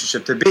one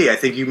relationship to be. I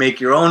think you make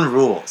your own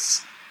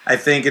rules. I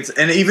think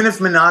and even if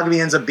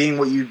monogamy ends up being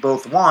what you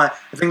both want,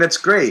 I think that's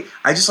great.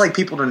 I just like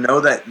people to know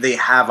that they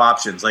have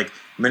options. Like,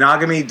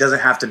 monogamy doesn't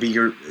have to be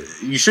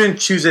you shouldn't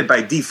choose it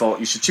by default.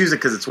 You should choose it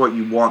because it's what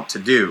you want to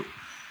do.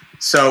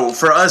 So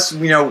for us,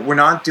 we're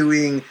not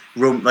doing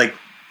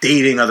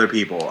dating other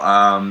people.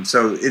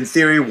 So in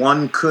theory,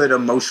 one could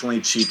emotionally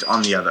cheat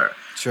on the other.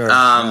 Sure.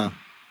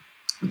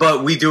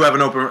 But we do have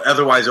an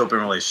otherwise open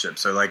relationship.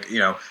 So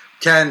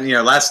Ken,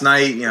 last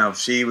night,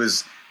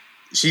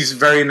 she's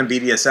very into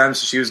BDSM,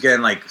 so she was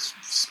getting like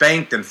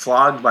spanked and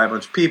flogged by a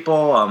bunch of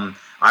people.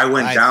 I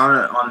went down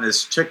on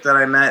this chick that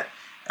I met,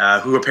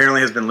 who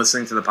apparently has been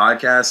listening to the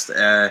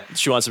podcast.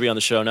 She wants to be on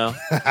the show now.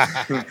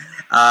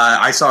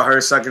 I saw her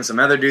sucking some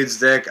other dude's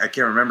dick. I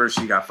can't remember if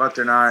she got fucked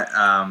or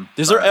not.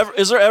 Is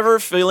there ever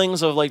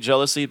feelings of like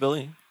jealousy,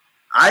 Billy?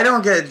 I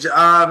don't get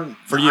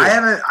for you. I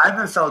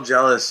haven't felt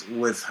jealous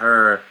with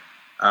her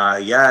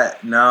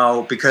yet.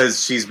 No,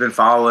 because she's been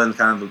following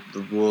kind of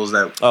the rules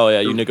that. Oh yeah,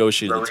 you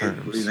negotiated the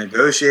terms. We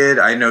negotiated.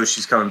 I know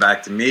she's coming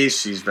back to me.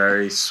 She's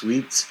very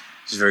sweet.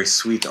 She's very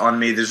sweet on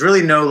me. There's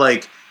really no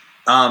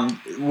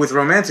with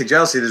romantic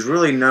jealousy. There's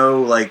really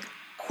no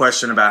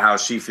question about how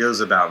she feels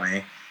about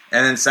me.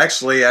 And then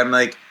sexually, I'm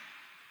like,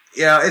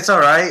 it's all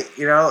right.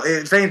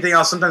 If anything,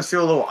 I'll sometimes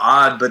feel a little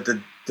odd, but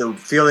the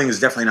feeling is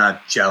definitely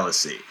not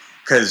jealousy.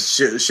 Because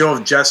she'll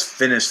have just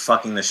finished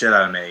fucking the shit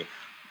out of me.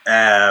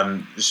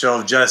 She'll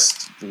have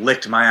just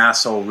licked my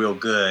asshole real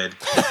good.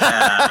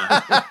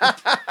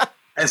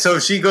 And so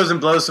if she goes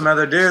and blows some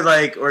other dude,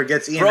 or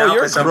gets eaten out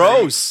by somebody,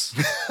 gross.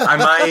 I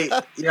might,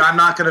 I'm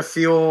not going to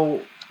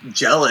feel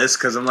jealous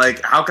because I'm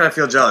like, how can I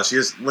feel jealous? She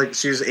just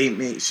ate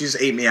me. She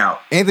just ate me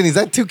out. Anthony, is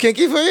that too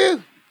kinky for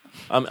you?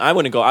 I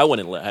wouldn't go. I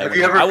wouldn't let. Have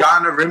you ever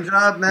gotten a rim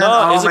job, man?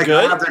 No, is it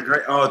good? God, they're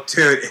great. Oh,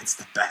 dude, it's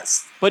the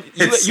best. But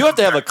you have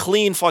to have a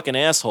clean fucking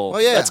asshole. Oh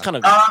yeah, that's kind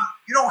of.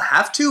 You don't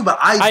have to, but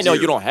I know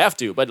you don't have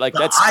to, but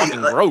that's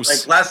fucking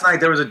gross. Last night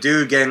there was a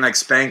dude getting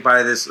spanked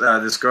by this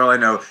girl I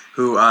know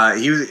who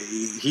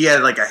he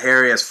had a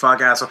hairy as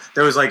fuck asshole.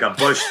 There was a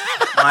bush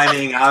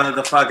climbing out of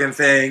the fucking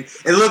thing.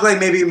 It looked like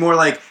maybe more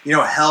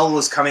hell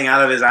was coming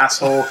out of his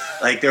asshole.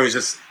 There was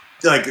just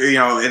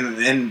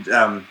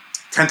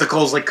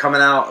tentacles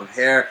coming out of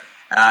hair.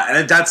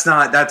 And that's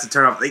a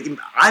turn off.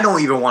 I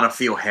don't even want to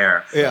feel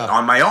hair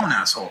on my own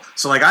asshole.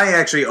 So I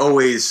actually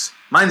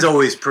mine's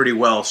always pretty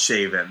well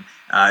shaven.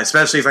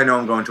 Especially if I know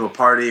I'm going to a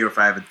party or if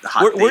I have a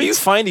hot date. Where do you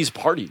find these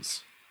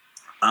parties?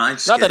 Not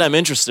that I'm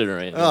interested in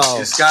right now. You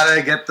just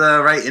gotta get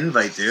the right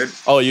invite, dude.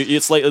 Oh,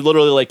 it's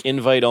literally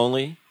invite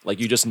only?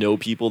 You just know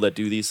people that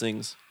do these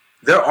things?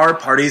 There are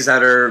parties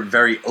that are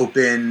very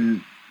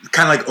open,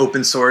 kind of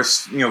open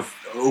source,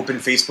 open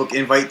Facebook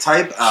invite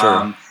type.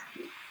 Sure.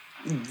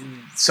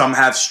 Some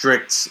have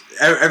strict,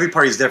 every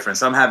party's different.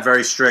 Some have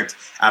very strict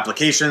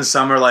applications.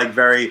 Some are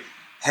very,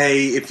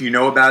 hey, if you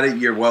know about it,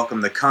 you're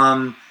welcome to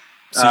come.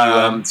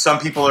 Some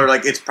people are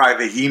it's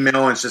private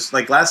email. And it's just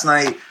last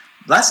night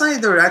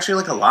there were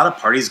actually a lot of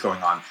parties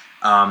going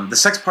on. The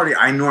sex party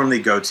I normally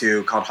go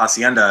to called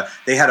Hacienda,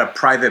 they had a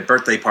private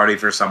birthday party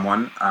for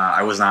someone.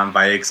 I was not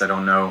invited because I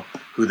don't know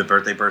who the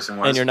birthday person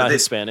was. And you're not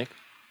Hispanic?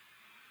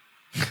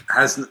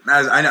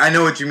 I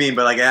know what you mean,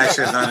 but it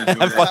actually has nothing to do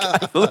with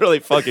it. I'm literally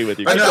fucking with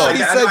you. I thought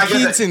you said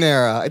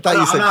quinceanera. I thought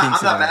you said quinceanera.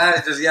 I'm not mad.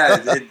 It's just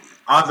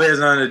oddly has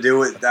nothing to do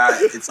with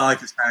that. It's not like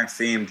Hispanic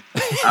themed.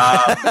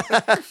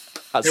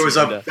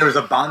 There was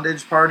a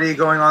bondage party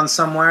going on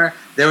somewhere.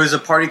 There was a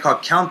party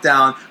called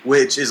Countdown,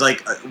 which is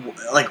like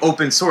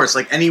open source.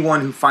 Like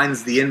anyone who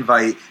finds the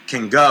invite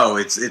can go.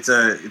 It's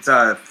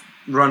a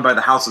run by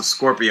the House of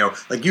Scorpio.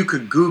 Like you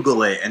could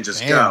Google it and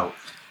just go.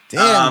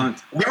 Damn.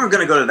 We were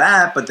going to go to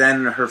that, but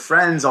then her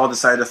friends all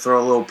decided to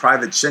throw a little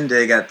private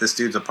shindig at this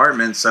dude's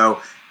apartment.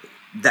 So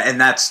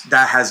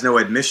that has no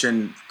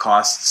admission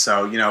costs.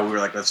 So we were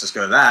like, let's just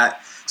go to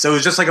that. So it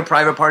was just like a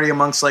private party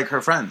amongst like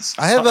her friends.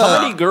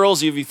 How many girls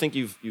do you think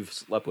you've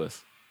slept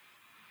with?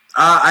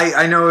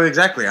 I know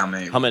exactly how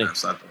many. How many? I've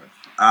slept with.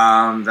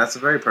 That's a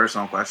very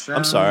personal question.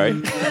 I'm sorry.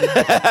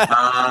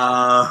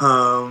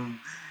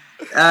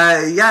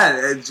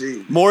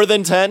 More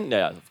than 10?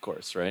 Yeah, of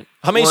course, right?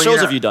 How many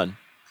shows have you done?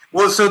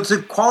 Well, so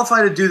to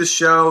qualify to do the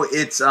show,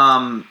 it's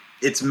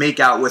make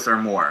out with or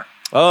more.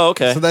 Oh,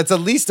 okay. So that's at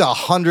least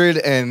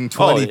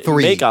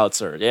 123.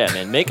 Makeouts are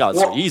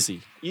makeouts are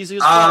easy. Easy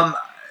as well.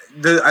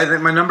 I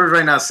think my number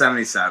right now is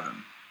 77.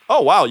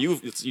 Oh wow, you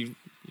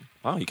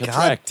can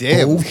track.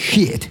 Damn. Oh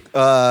shit.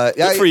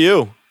 Good for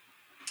you.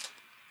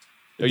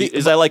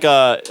 Is that like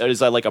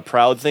a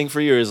proud thing for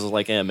you, or is it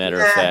like a matter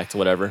of fact,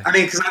 whatever? I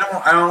mean, because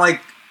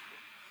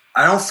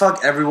I don't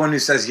fuck everyone who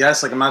says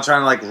yes. Like I'm not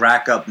trying to like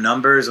rack up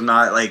numbers. I'm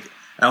not like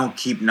I don't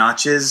keep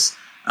notches.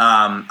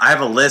 I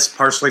have a list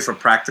partially for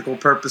practical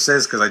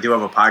purposes because I do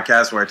have a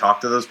podcast where I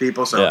talk to those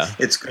people. So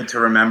it's good to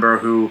remember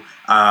who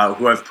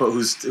I've put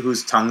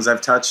whose tongues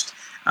I've touched.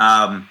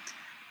 Oh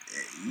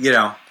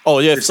yeah.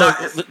 So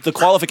the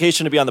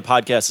qualification to be on the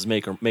podcast is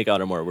make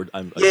out or more.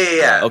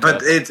 Okay.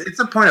 But it's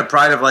a point of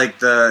pride of like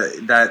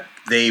that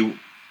they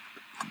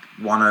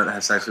want to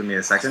have sex with me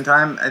a second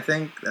time. I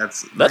think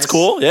that's nice.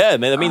 Cool. Yeah,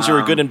 man. That means you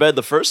were good in bed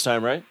the first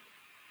time, right?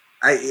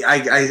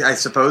 I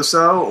suppose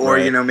so, or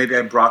maybe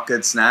I brought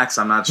good snacks.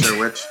 I'm not sure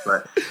which,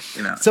 but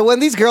So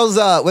when these girls,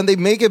 when they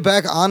make it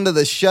back onto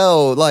the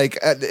show, like,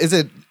 does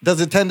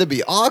it tend to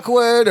be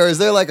awkward, or is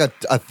there like a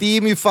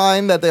theme you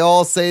find that they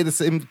all say the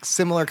same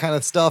similar kind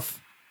of stuff?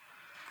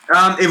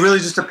 It really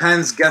just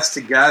depends guest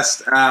to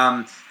guest.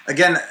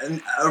 Again,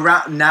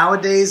 around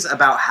nowadays,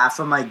 about half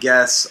of my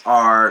guests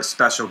are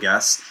special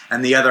guests,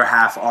 and the other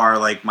half are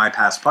like my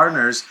past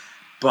partners.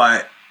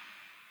 But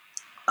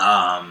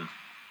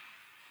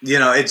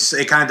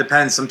it kind of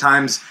depends.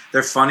 Sometimes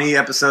they're funny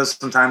episodes,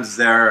 sometimes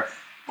they're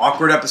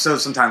awkward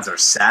episodes, sometimes they're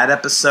sad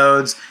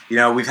episodes.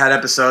 We've had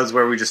episodes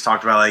where we just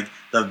talked about like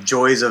the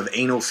joys of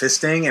anal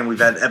fisting, and we've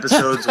had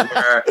episodes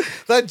where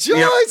the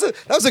joys.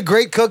 That was a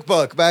great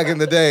cookbook back in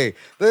the day.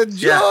 The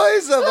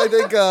joys of I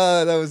think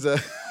that was a.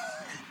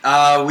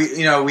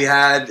 We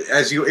had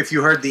if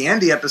you heard the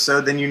Andy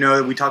episode, then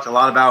we talked a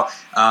lot about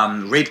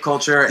rape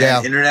culture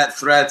and internet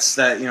threats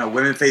that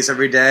women face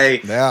every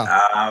day.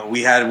 Yeah.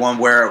 We had one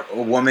where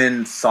a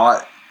woman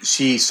thought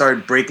she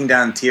started breaking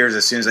down in tears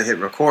as soon as I hit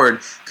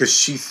record because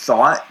she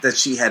thought that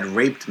she had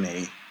raped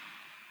me,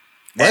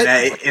 and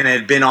it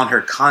had been on her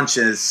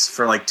conscience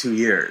for like 2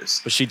 years.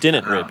 But she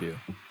didn't rape you.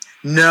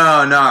 No.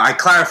 I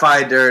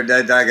clarified her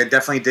that I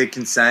definitely did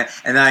consent,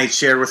 and then I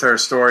shared with her a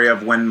story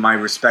of when my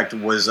respect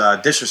was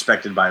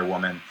disrespected by a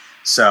woman.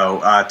 So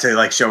to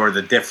like show her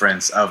the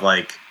difference of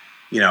like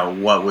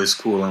what was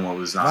cool and what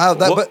was not.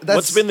 Wow,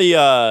 what's been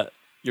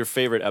your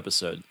favorite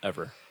episode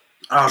ever?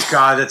 Oh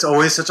God, that's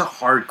always such a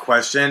hard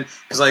question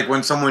because like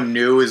when someone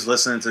new is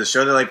listening to the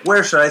show, they're like,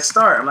 "Where should I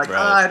start?" I'm like,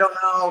 I don't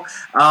know.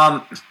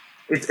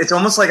 It's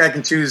almost like I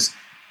can choose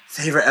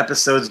favorite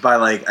episodes by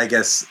like I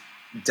guess.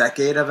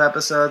 Decade of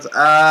episodes.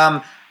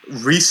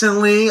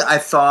 Recently, I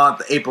thought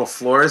the April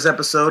Flores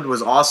episode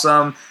was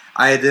awesome.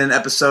 I did an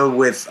episode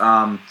with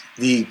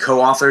the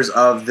co-authors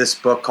of this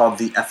book called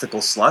The Ethical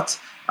Slut.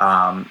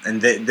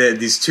 And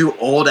these two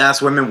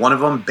old-ass women, one of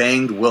them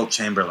banged Wilt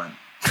Chamberlain.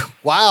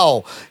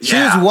 Wow. She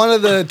was one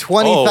of the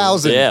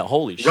 20,000. Yeah,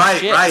 holy shit.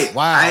 Right.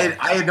 Wow.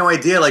 I had no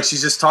idea. Like,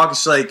 she's just talking.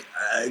 She's like,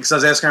 because I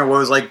was asking her what it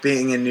was like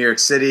being in New York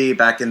City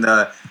back in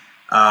the...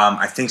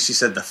 I think she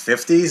said the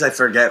 50s. I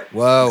forget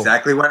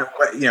exactly when,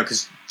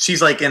 because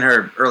she's like in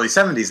her early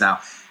 70s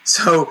now.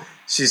 So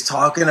she's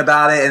talking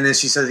about it, and then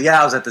she says,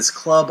 "Yeah, I was at this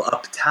club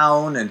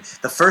uptown, and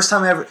the first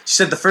time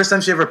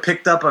she ever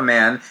picked up a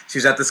man, she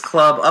was at this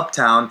club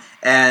uptown,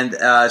 and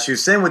she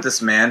was sitting with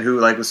this man who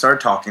like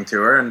started talking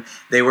to her, and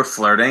they were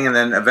flirting, and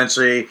then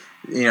eventually,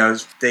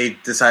 they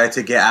decided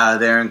to get out of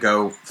there and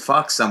go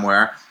fuck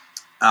somewhere.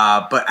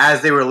 But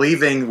as they were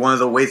leaving, one of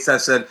the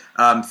waitstaff said,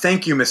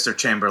 "Thank you, Mr.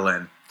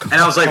 Chamberlain." And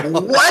I was like,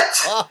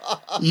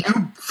 "What?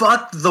 You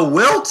fucked the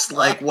Wilts?"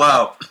 Like,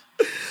 whoa.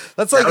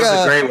 That was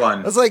a great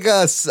one. That's like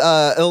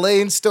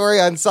Elaine's story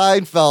on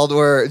Seinfeld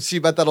where she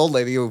met that old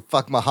lady who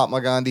fucked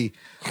Mahatma Gandhi.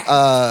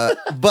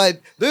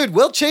 But, dude,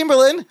 Wilt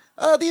Chamberlain,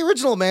 the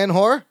original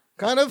Manwhore,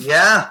 kind of.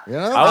 Yeah. I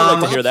would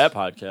like to hear that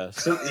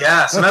podcast.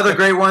 Some other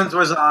great ones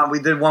was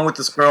we did one with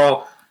this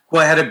girl who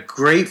I had a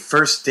great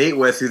first date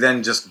with who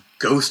then just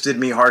ghosted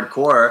me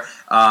hardcore,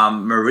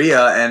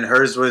 Maria, and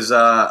hers was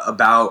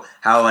about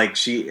how like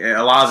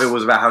a lot of it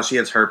was about how she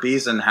has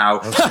herpes and how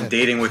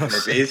dating with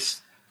herpes.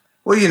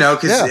 Well,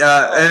 because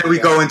and we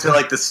go into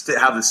like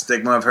how the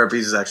stigma of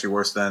herpes is actually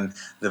worse than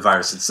the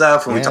virus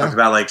itself. When we talked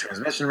about like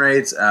transmission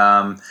rates,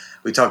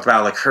 we talked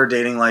about like her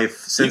dating life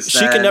since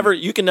then.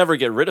 You can never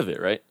get rid of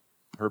it, right?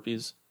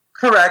 Herpes.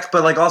 Correct,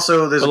 but like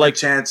also there's a good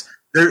chance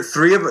there's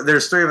three of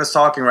us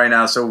talking right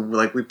now, so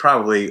like we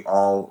probably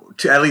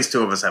at least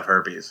two of us have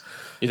herpes.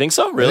 You think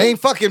so? Really? It ain't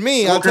fucking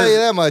me. I'll tell you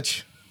that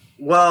much.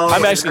 Well,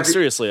 I'm asking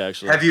seriously.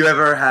 Actually, have you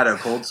ever had a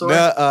cold sore?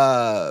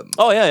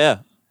 Oh yeah.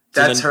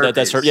 That's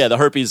herpes. That's yeah. The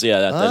herpes. Yeah,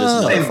 that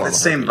is the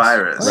same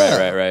virus.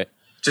 Right.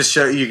 Just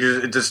show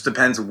you. It just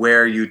depends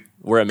where it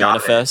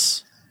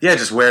manifests. Yeah,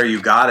 just where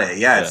you got it.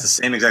 Yeah, it's the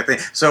same exact thing.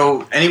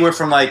 So anywhere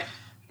from 80,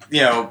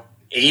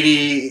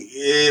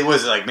 it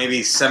was like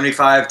maybe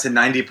 75 to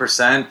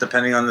 90%,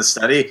 depending on the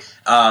study,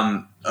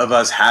 of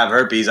us have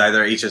herpes,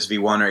 either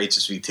HSV1 or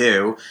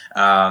HSV2,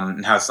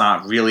 and how it's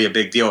not really a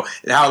big deal.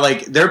 How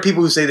there are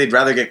people who say they'd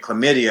rather get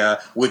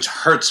chlamydia, which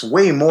hurts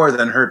way more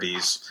than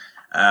herpes.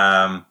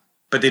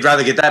 But they'd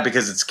rather get that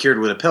because it's cured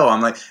with a pill.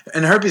 I'm like,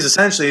 and herpes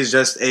essentially is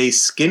just a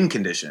skin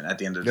condition at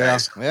the end of the day.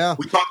 Yeah.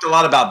 We talked a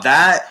lot about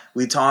that.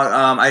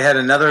 I had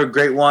another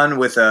great one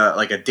with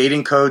a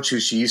dating coach who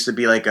she used to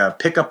be like a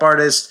pickup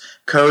artist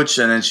coach,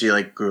 and then she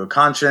like grew a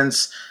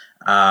conscience.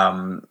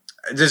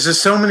 There's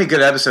just so many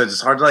good episodes.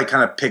 It's hard to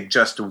kind of pick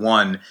just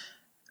one.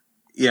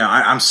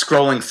 I'm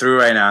scrolling through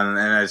right now,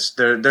 and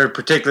there are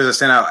particulars that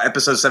stand out.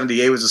 Episode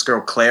 78 was this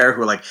girl, Claire,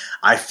 who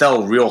I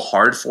fell real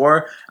hard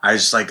for. I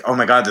was just like, oh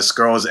my God, this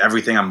girl is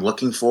everything I'm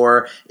looking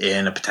for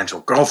in a potential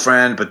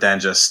girlfriend. But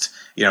then just,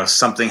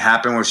 something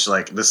happened where she's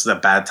like, this is a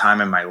bad time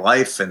in my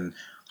life. And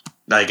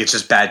it's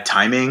just bad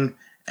timing.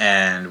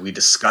 And we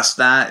discussed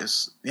that.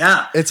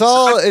 It's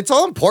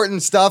all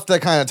important stuff to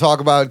kind of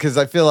talk about, because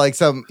I feel like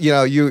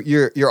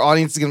your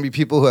audience is going to be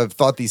people who have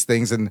thought these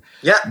things and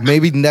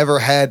maybe never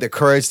had the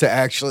courage to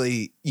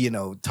actually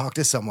talk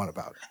to someone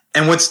about it.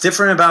 And what's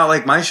different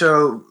about my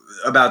show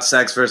about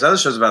sex versus other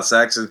shows about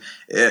sex, and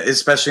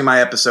especially my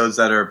episodes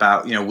that are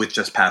about with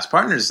just past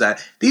partners,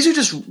 that these are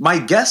just, my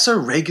guests are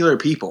regular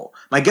people.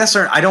 My guests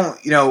are, I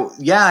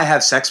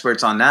have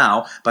sexperts on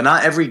now, but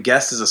not every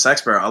guest is a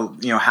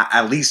sexpert.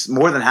 At least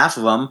more than half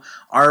of them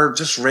are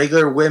just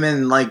regular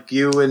women like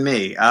you and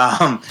me.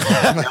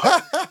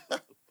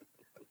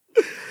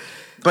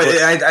 But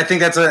I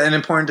think that's an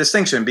important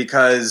distinction,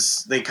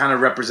 because they kind of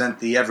represent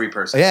the every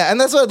person. Yeah,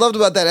 and that's what I loved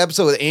about that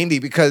episode with Andy,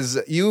 because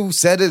you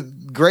said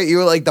it great. You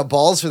were like, the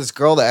balls for this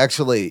girl to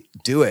actually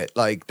do it.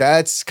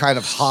 That's kind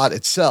of hot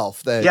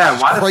itself. Why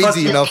the fuck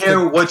do you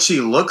care what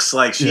she looks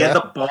like? She had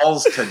the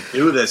balls to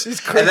do this. She's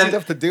crazy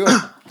enough to do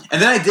it.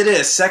 And then I did it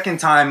a second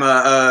time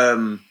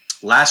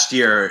last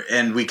year,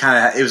 and we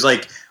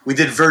we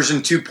did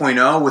version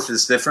 2.0 with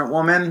this different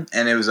woman,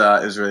 and it was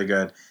really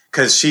good.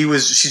 Because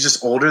she's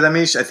just older than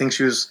me. I think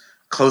she was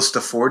close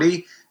to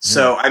 40.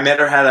 So I met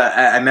her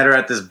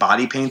at this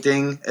body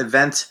painting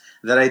event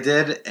that I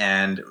did,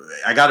 and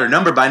I got her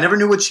number, but I never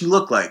knew what she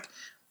looked like,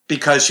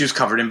 because she was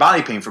covered in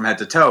body paint from head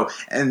to toe.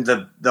 And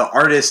the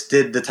artist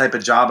did the type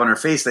of job on her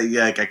face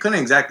that I couldn't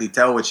exactly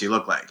tell what she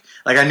looked like.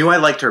 I knew I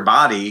liked her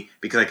body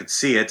because I could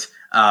see it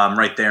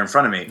right there in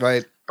front of me.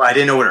 Right. But I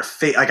didn't know what her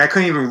face. I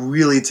couldn't even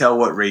really tell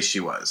what race she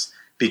was,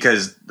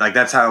 because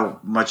that's how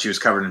much she was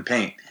covered in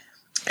paint.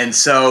 And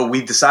so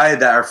we decided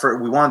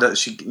that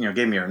she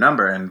gave me her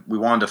number, and we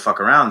wanted to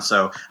fuck around.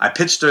 So I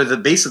pitched her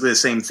basically the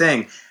same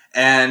thing,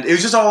 and it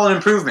was just all an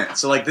improvement.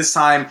 So this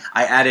time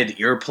I added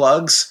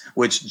earplugs,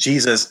 which,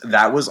 Jesus,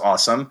 that was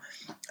awesome.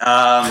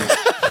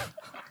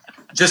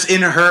 Just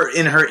in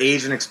her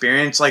age and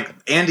experience,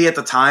 Andy at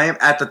the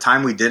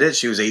time we did it,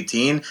 she was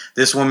 18.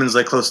 This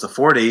woman's close to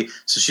 40,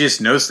 so she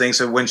just knows things.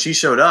 So when she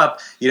showed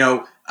up,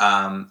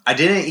 I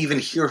didn't even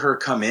hear her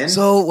come in.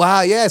 So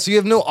wow, yeah. So you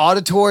have no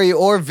auditory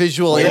or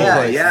visual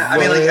input. Yeah. I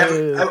mean,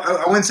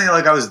 I wouldn't say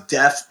I was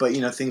deaf, but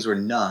things were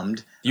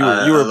numbed. You were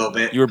a little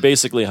bit. You were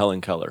basically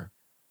Helen Keller.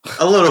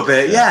 A little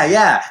bit,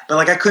 yeah.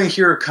 But I couldn't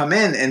hear her come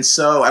in, and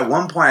so at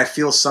one point I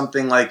feel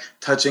something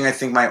touching, I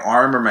think, my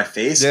arm or my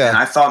face, and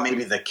I thought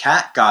maybe the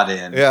cat got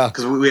in. Yeah,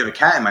 because we have a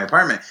cat in my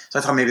apartment, so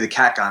I thought maybe the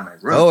cat got in my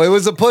room. Oh, it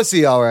was a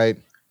pussy, all right.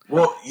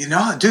 Well,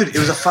 dude, it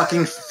was a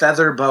fucking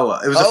feather boa.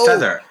 It was a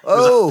feather. It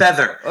was a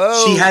feather.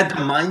 She had the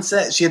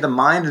mindset, she had the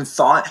mind and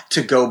thought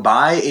to go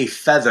buy a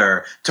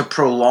feather to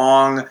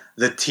prolong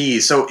the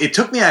tease. So it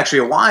took me actually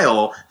a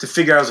while to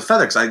figure out it was a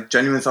feather, because I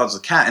genuinely thought it was a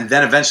cat. And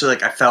then eventually,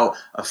 I felt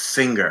a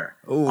finger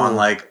on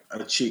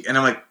a cheek. And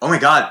I'm like, oh my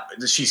God,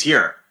 she's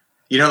here.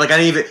 I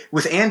didn't even,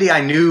 with Andy,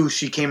 I knew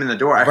she came in the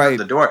door. I heard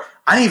the door.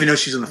 I didn't even know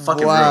she was in the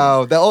fucking room.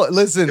 Wow.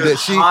 Listen, it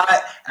was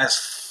hot as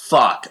fuck.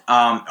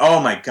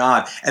 Oh my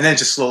God. And then it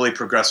just slowly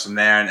progressed from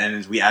there,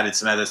 and we added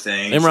some other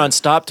things. Imran,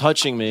 stop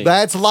touching me.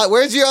 That's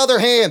where's your other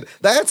hand?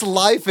 That's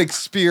life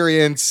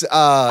experience,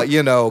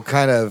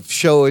 kind of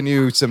showing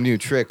you some new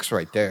tricks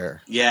right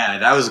there. Yeah,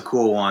 that was a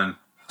cool one.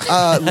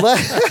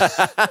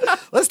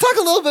 Let's talk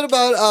a little bit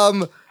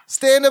about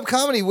stand-up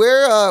comedy.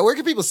 Where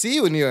can people see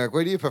you in New York?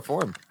 Where do you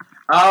perform?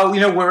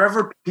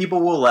 Wherever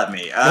people will let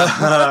me.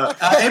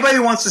 Anybody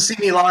who wants to see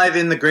me live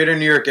in the greater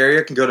New York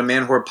area can go to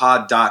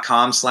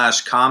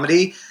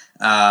manwhorepod.com/comedy.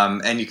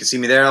 And you can see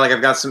me there. Like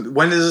I've got some.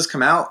 When does this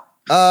come out?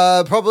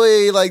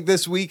 Probably like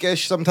this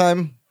week-ish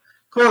sometime.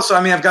 Cool. So,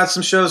 I mean, I've got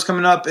some shows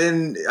coming up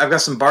I've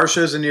got some bar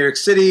shows in New York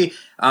City.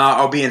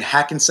 I'll be in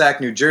Hackensack,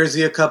 New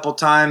Jersey a couple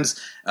times.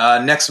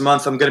 Next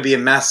month, I'm going to be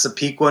in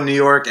Massapequa, New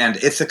York and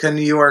Ithaca,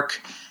 New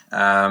York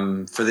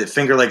for the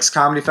Finger Lakes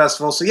Comedy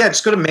Festival. So, yeah,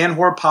 just go to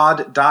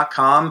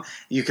manwhorepod.com.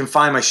 You can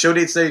find my show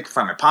dates there. You can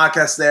find my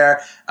podcast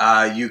there.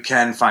 You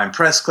can find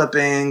press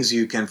clippings.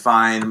 You can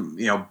find,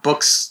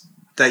 books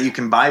that you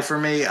can buy for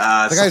me.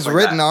 The guy's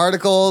written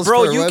articles.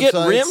 Bro, for you websites.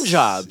 get rim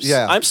jobs.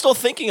 Yeah. I'm still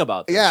thinking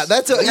about this. Yeah,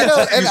 that's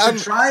and I'm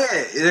try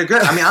it. They're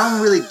good. I mean, I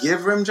don't really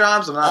give rim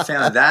jobs. I'm not a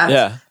fan of that.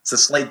 Yeah. It's a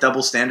slight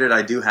double standard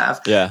I do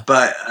have. Yeah.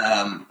 But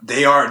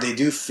they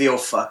do feel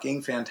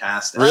fucking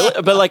fantastic.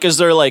 Really? But like, is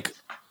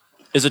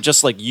it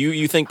just like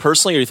you think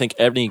personally, or you think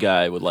any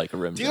guy would like a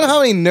rim job? Do you know how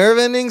many nerve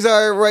endings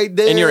are right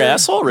there? In your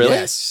asshole? Really?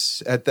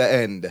 Yes. At the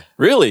end.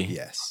 Really?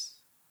 Yes.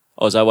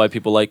 Oh, is that why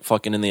people like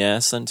fucking in the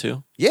ass then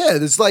too? Yeah,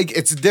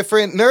 it's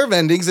different nerve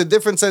endings and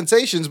different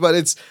sensations, but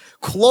it's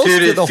close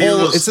to the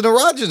whole. It's an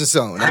erogenous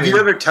zone. Have you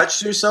ever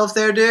touched yourself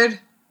there, dude?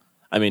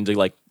 I mean, to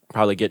like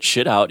probably get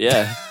shit out.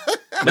 Yeah.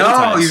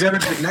 No,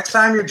 next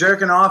time you're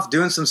jerking off,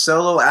 doing some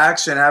solo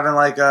action, having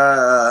like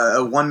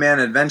a one-man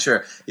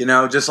adventure,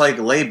 just like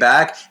lay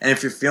back, and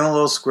if you're feeling a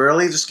little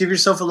squirrely, just give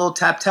yourself a little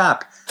tap.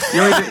 You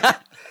don't even,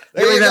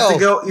 you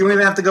don't even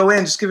have to go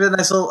in. Just give it a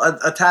nice little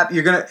a tap.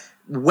 You're gonna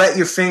wet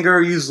your finger,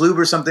 or use lube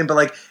or something, but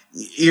like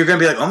you're gonna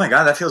be like, oh my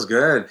god, that feels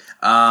good.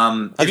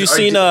 Have you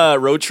seen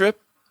Road Trip?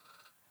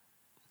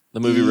 The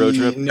movie Road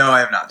Trip? No, I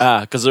have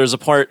not. Because there's a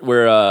part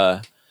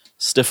where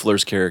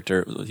Stifler's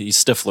character,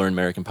 he's Stifler in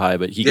American Pie,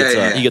 but he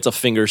gets a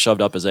finger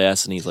shoved up his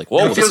ass, and he's like,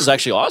 whoa, this is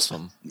actually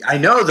awesome. I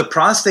know, the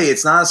prostate,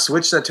 it's not a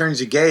switch that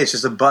turns you gay, it's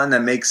just a button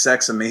that makes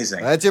sex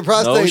amazing. That's your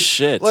prostate. No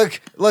shit.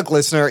 Look,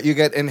 listener, you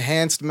get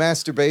enhanced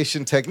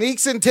masturbation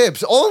techniques and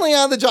tips only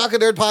on the Jock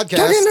and Nerd podcast.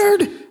 Jock and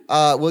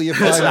Nerd. Will you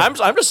find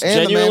I'm just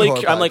genuinely,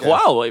 I'm like,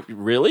 wow, like,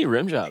 really?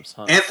 Rim jobs,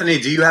 huh? Anthony,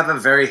 do you have a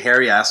very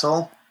hairy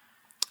asshole?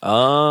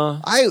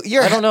 I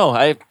don't know.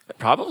 I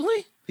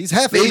probably. He's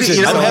half maybe, Asian.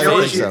 You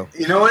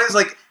know what it is?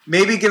 Like,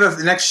 maybe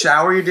the next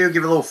shower you do,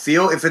 give it a little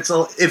feel.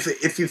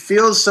 If you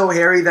feel so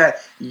hairy that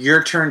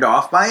you're turned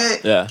off by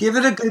it, give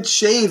it a good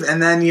shave.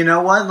 And then, you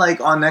know what?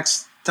 Like, on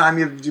next time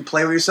you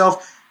play with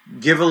yourself,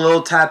 give a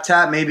little tap,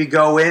 maybe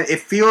go in. It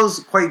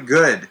feels quite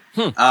good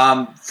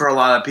for a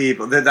lot of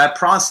people. That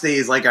prostate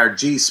is like our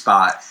G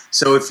spot.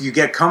 So if you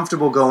get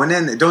comfortable going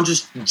in, don't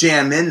just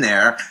jam in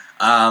there.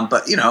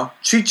 But,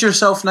 treat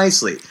yourself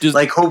nicely.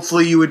 Like,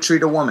 hopefully you would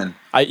treat a woman.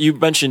 You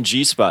mentioned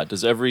G-spot.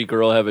 Does every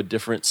girl have a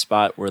different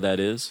spot where that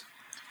is?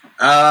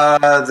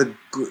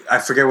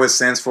 I forget what it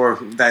stands for,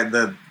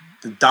 the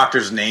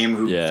doctor's name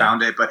who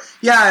found it. But,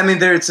 yeah, I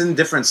mean, it's in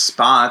different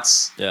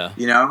spots. Yeah.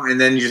 And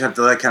then you just have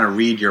to, like, kind of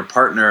read your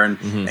partner and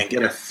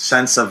get a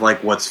sense of,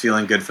 like, what's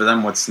feeling good for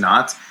them, what's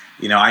not.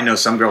 I know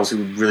some girls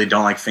who really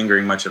don't like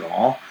fingering much at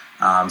all.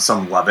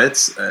 Some love it.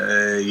 Some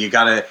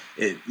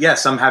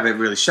have it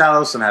really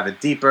shallow. Some have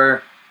it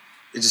deeper.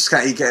 It just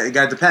got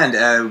to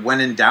depend.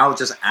 When in doubt,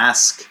 just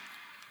ask.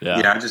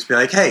 Yeah. Just be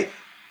like, hey,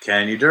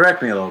 can you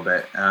direct me a little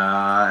bit?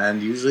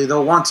 And usually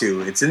they'll want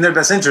to. It's in their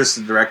best interest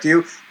to direct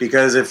you,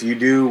 because if you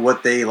do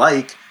what they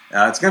like,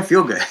 it's gonna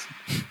feel good.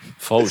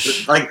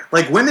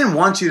 Like women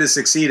want you to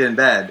succeed in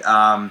bed.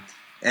 And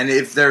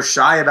if they're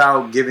shy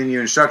about giving you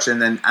instruction,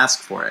 then ask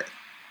for it.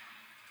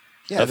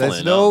 Yeah, Definitely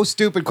there's no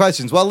stupid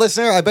questions. Well,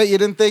 listener, I bet you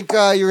didn't think you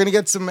were going to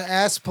get some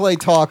ass play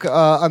talk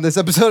on this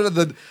episode of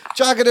the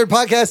Jock and Nerd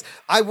podcast.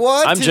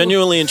 I'm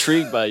genuinely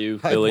intrigued by you,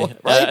 Billy.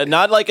 Right?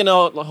 Not like in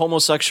a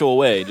homosexual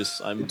way.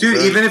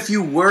 Even if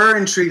you were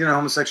intrigued in a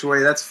homosexual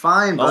way, that's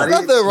fine, buddy.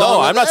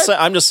 I'm not saying.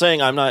 I'm just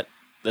saying I'm not.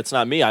 That's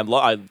not me.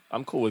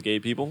 I'm cool with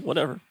gay people.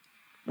 Whatever.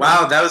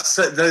 Wow, that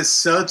was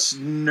such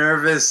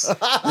nervous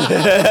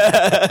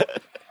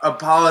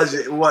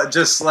apology. What?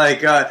 Just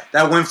like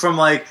that went from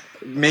like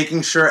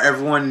making sure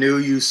everyone knew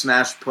you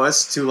smashed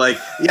puss to like,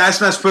 yeah, I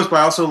smashed puss, but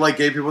I also like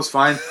gay people. It's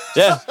fine.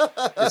 Yeah.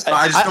 It's fine.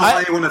 I just don't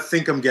want anyone to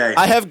think I'm gay.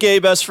 I have gay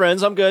best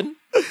friends. I'm good.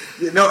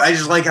 No, I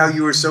just like how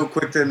you were so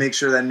quick to make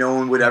sure that no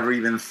one would ever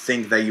even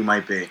think that you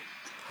might be.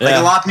 Like,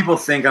 a lot of people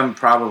think I'm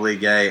probably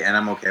gay, and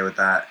I'm okay with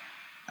that.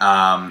 So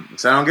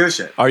I don't give a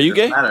shit. Are you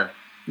gay? Matter.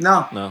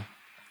 No.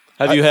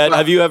 Have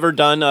you ever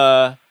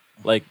done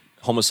like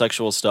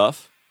homosexual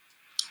stuff?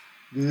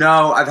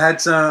 No, I've had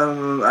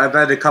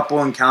a couple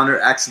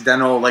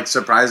accidental, like,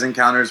 surprise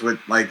encounters with,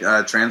 like,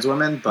 trans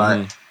women,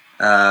 but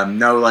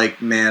no,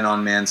 like,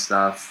 man-on-man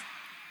stuff.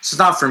 It's just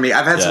not for me.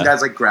 I've had some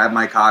guys, like, grab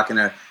my cock in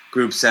a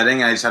group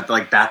setting, and I just have to,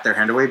 like, bat their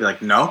hand away, be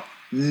like, no.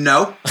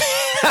 No.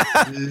 But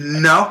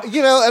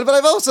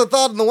I've also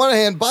thought, on the one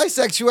hand,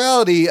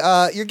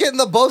 bisexuality, you're getting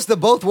the most of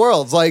both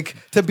worlds. Like,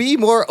 to be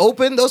more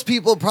open, those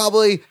people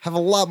probably have a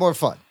lot more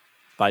fun.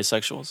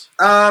 Bisexuals?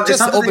 It's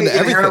not that they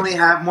inherently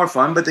have more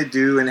fun, but they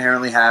do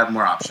inherently have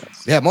more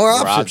options. Yeah, more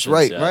options.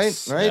 Right,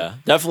 yes. right. Yeah,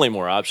 definitely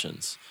more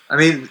options. I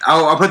mean,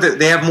 I'll put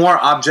they have more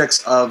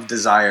objects of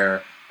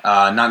desire,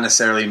 not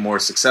necessarily more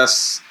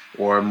success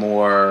or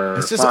more.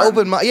 It's just fun.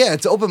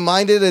 it's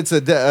open-minded. It's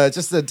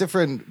just a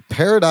different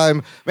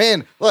paradigm.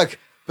 Man, look,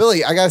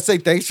 Billy, I gotta say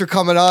thanks for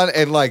coming on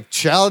and like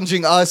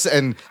challenging us.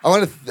 And I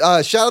want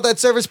to shout out that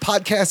service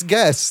podcast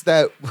guests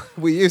that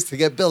we used to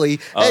get Billy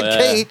and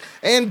Kate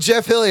and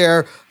Jeff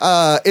Hillier.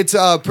 It's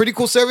a pretty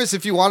cool service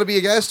if you want to be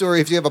a guest or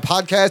if you have a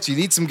podcast, you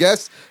need some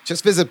guests,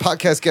 just visit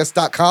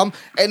podcastguest.com.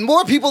 And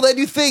more people than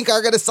you think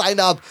are going to sign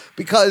up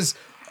because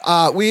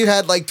we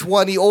had like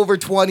over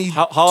 20.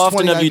 How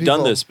often have you people.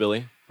 done this,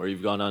 Billy? Or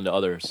you've gone on to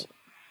others?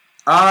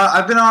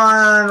 I've been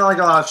on like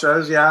a lot of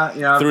shows, yeah.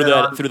 Through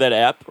that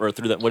app or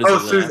through that what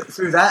is it?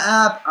 Through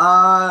that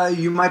app,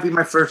 you might be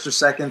my first or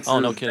second. Oh,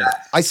 no kidding!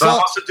 I'm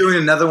also doing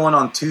another one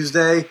on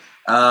Tuesday.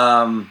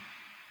 I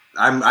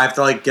have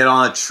to like get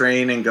on a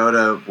train and go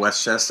to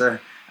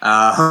Westchester.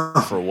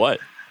 For what?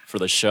 For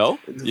the show?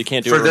 You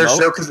can't do it for their remote?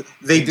 show because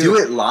they do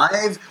it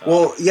live.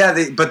 Well, yeah,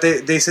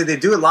 they said they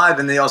do it live,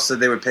 and they also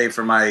said they would pay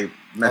for my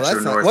Metro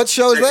North. What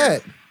show is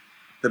that?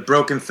 The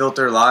Broken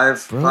Filter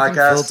Live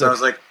podcast. So I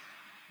was like,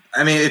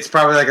 I mean, it's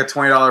probably like a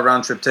 $20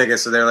 round trip ticket.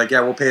 So they're like,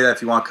 yeah, we'll pay that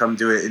if you want to come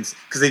do it. It's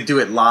because they do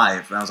it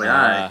live. And I was like, all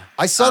right.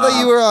 I saw that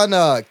you were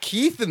on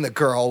Keith and the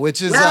Girl,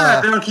 which is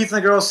I've been on Keith and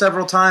the Girl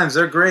several times.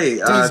 They're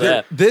great.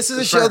 This is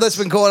a show that's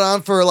been going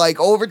on for like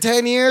over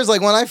 10 years.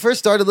 Like when I first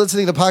started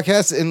listening to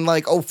podcasts in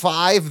like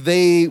 2005,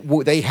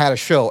 they had a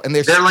show and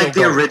they're like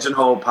the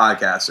original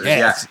podcasters.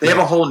 Yes, they have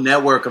a whole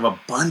network of a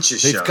bunch of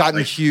shows. They've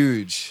gotten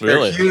huge.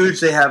 Really? They're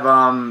huge. They have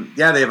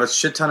they have a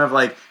shit ton of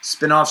like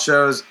spin-off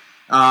shows.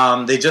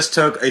 They just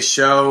took a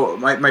show.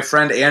 My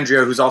friend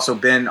Andrea, who's also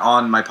been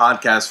on my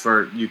podcast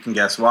for You Can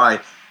Guess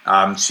Why,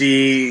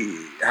 she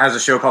has a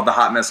show called the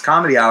Hot Mess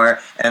Comedy Hour,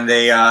 and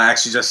they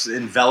actually just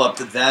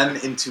enveloped them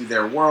into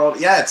their world.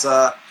 Yeah,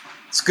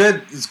 it's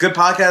good. It's good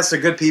podcast. They're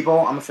good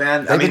people. I'm a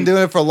fan. They've been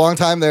doing it for a long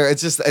time.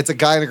 It's a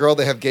guy and a girl.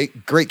 They have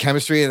great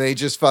chemistry, and they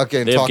just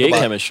fucking talk about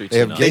chemistry. They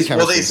have gay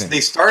chemistry. They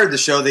started the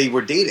show. They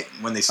were dating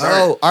when they started.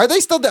 Oh, are they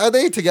still? Are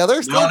they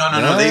together? Still?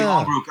 No. They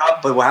all broke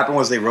up. But what happened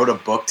was they wrote a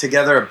book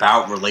together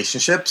about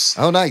relationships.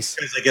 Oh, nice.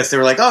 Because I guess they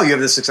were like, oh, you have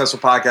this successful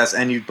podcast,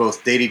 and you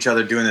both date each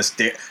other doing this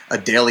a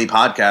daily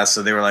podcast.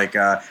 So they were like,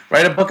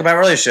 write a book about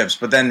relationships.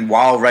 But then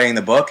while writing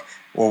the book,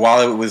 or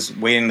while it was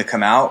waiting to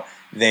come out,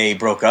 they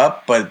broke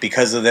up, but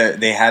because of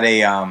they had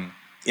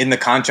in the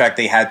contract,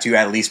 they had to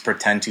at least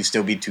pretend to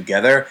still be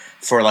together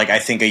for like, I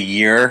think a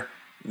year,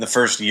 the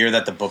first year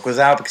that the book was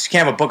out, because you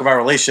can't have a book about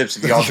relationships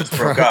if you all just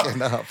broke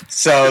up.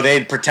 So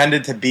they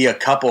pretended to be a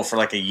couple for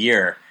like a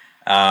year.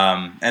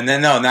 And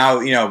then now,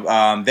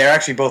 they're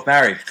actually both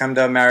married.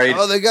 Chemda married.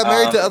 Oh, they got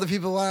married to other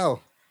people. Wow.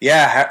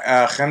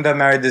 Yeah. Chemda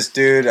married this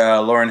dude,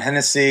 Lauren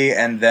Hennessy,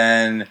 and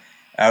then,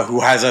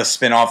 who has a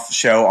spin-off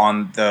show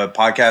on the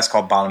podcast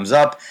called Bottoms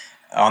Up.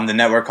 On the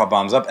network called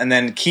Bombs Up, and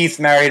then Keith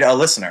married a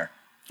listener.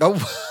 Oh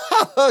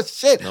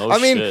shit! No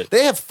shit.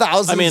 They have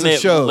thousands of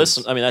shows.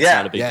 That's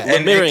not a big deal.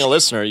 And marrying a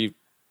listener,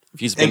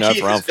 he's been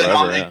around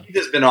forever. Keith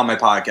has been on my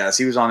podcast.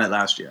 He was on it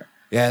last year.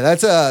 Yeah,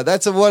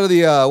 that's one of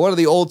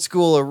the old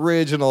school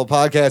original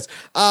podcasts.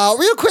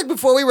 Real quick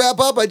before we wrap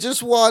up, I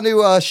just want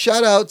to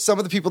shout out some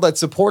of the people that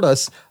support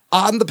us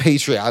on the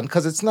Patreon,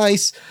 because it's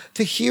nice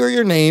to hear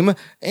your name,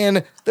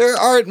 and there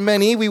aren't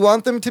many. We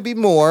want them to be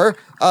more.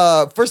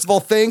 First of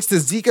all, thanks to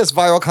Zika's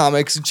Viral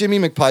Comics, Jimmy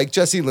McPike,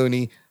 Jesse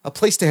Looney, A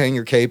Place to Hang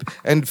Your Cape,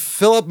 and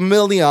Philip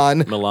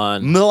Milan,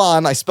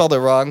 I spelled it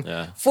wrong,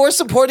 for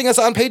supporting us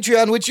on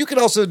Patreon, which you can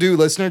also do,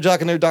 listener,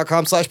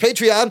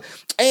 jockandnerd.com/Patreon.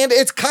 And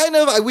it's kind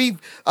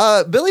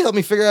of, Billy helped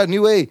me figure out a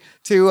new way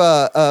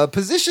to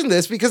position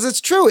this, because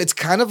it's true. It's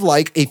kind of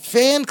like a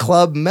fan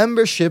club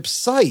membership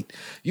site.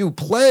 You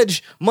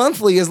pledge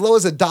monthly as low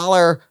as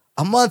 $1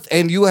 a month,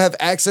 and you have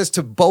access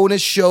to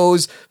bonus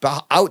shows,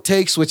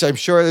 outtakes, which I'm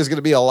sure there's going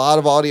to be a lot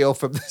of audio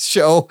from this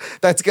show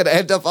that's going to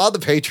end up on the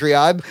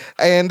Patreon,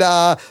 and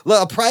a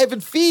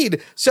private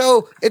feed.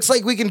 So it's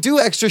like we can do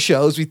extra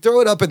shows. We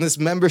throw it up in this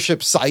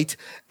membership site,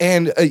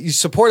 and you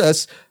support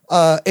us,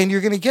 and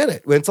you're going to get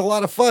it. It's a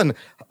lot of fun.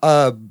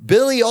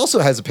 Billy also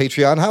has a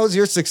Patreon. How has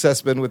your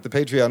success been with the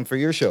Patreon for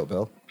your show,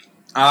 Bill?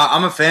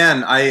 I'm a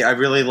fan. I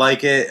really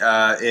like it.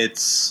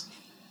 It's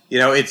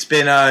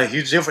been a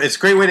huge deal. It's a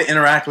great way to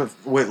interact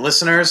with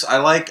listeners. I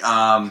like,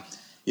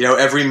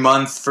 every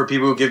month for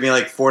people who give me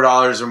like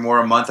 $4 or more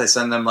a month, I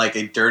send them like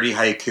a dirty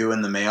haiku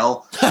in the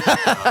mail.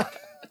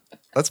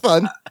 That's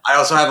fun. I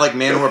also have like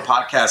Manwhore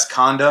podcast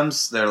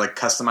condoms. They're like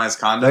customized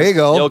condoms. There you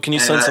go. Yo, can you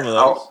send some of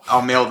those?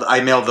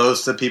 I mail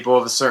those to people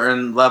of a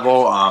certain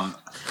level. I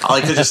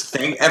like to just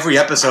thank every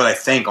episode. I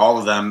thank all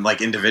of them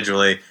like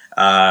individually.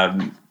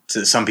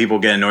 Some people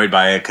get annoyed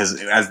by it because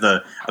as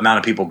the amount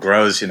of people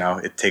grows,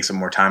 it takes up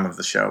more time of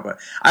the show. But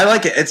I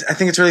like it. I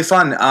think it's really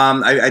fun.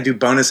 I do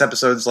bonus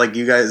episodes like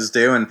you guys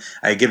do, and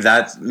I give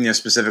that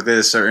specifically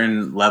to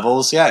certain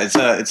levels. Yeah,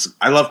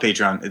 I love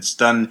Patreon.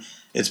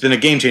 It's been a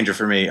game changer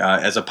for me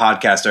as a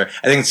podcaster.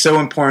 I think it's so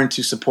important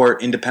to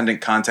support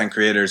independent content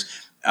creators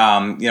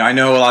I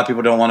know a lot of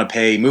people don't want to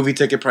pay movie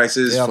ticket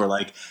prices for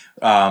like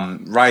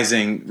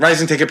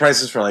rising ticket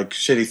prices for like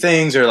shitty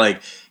things, or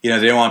like, they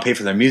don't want to pay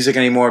for their music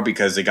anymore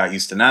because they got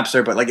used to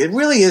Napster. But like, it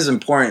really is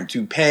important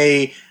to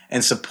pay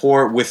and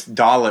support with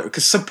dollar,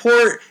 because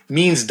support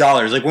means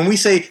dollars. Like when we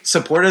say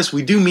support us,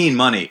 we do mean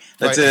money.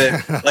 That's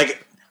right.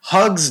 Like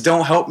hugs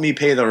don't help me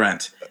pay the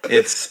rent.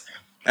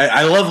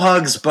 I love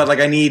hugs, but like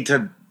I need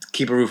to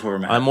keep a roof over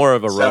my head. I'm more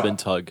of a rub and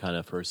tug kind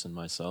of person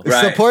myself.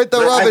 Right. Support the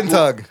rub and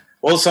tug.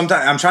 Well,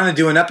 sometime I'm trying to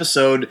do an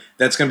episode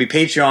that's going to be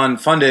Patreon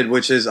funded,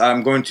 which is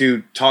I'm going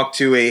to talk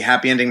to a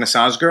happy ending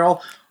massage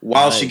girl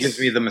while she gives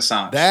me the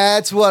massage.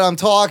 That's what I'm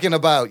talking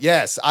about.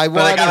 Yes, I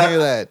want to hear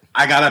that.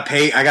 I gotta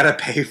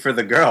pay for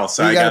the girl,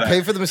 so you gotta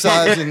pay for the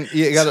massage, and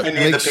you gotta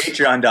make the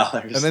Patreon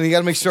dollars, and then you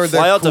gotta make sure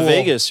fly out cool. to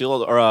Vegas,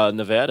 or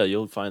Nevada.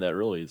 You'll find that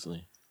real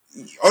easily.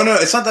 Oh no,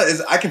 it's not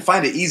that. I can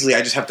find it easily.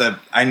 I just have to.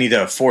 I need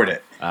to afford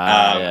it.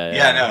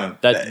 No.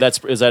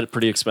 Is that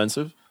pretty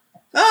expensive?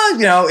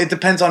 It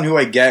depends on who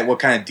I get, what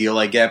kind of deal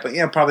I get, but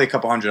probably a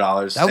couple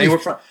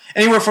 $100.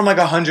 Anywhere from like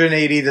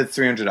 $180 to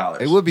 $300.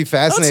 It would be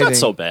fascinating.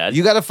 That's not so bad.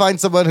 You got to find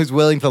someone who's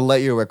willing to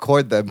let you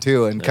record them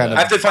too, and kind of.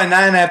 I have to find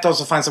that, and I have to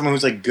also find someone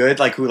who's like good,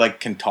 like who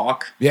like can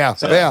talk. Yeah,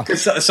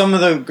 Because some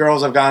of the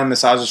girls I've gotten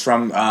massages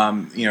from, are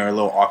a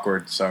little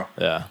awkward. So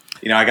yeah.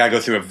 I gotta go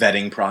through a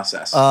vetting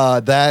process.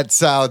 That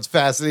sounds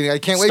fascinating. I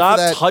can't wait for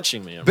that. Stop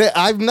touching me.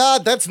 I'm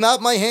not. That's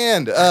not my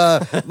hand.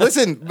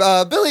 Listen,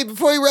 Billy,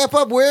 before you wrap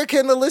up, where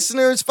can the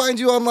listeners find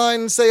you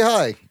online and say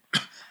hi?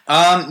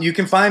 You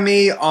can find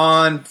me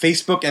on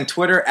Facebook and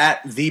Twitter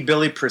at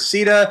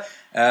 @TheBillyProcida.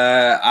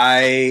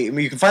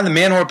 You can find the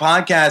Manwhore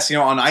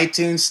podcast, on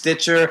iTunes,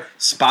 Stitcher,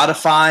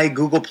 Spotify,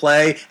 Google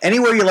Play,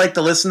 anywhere you like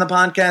to listen to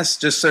podcasts.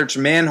 Just search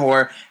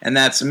Manwhore, and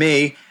that's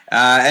me.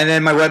 And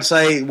then my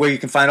website, where you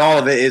can find all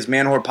of it, is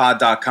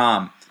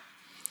manwhorepod.com.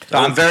 So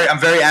I'm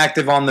very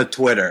active on the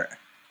Twitter,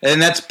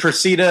 and that's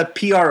Procida,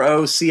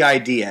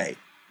 Procida.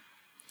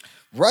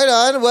 Right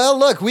on. Well,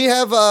 look, we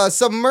have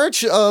some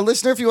merch.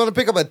 Listener, if you want to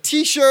pick up a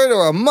t-shirt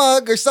or a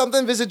mug or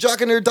something, visit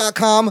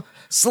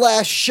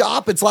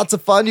jockandnerd.com/shop. It's lots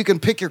of fun. You can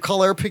pick your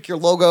color, pick your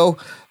logo,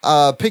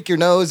 pick your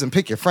nose, and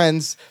pick your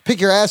friends. Pick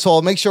your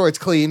asshole. Make sure it's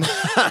clean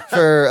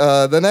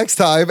for the next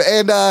time.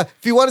 And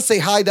if you want to say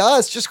hi to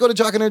us, just go to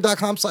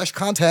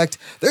jockandnerd.com/contact.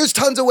 There's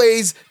tons of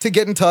ways to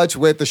get in touch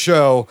with the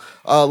show.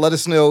 Let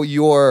us know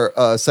your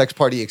sex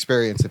party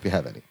experience if you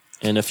have any.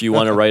 And if you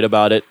want to write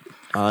about it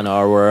on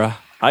our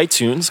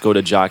iTunes, go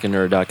to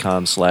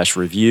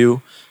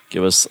jockandnerd.com/review.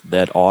 Give us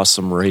that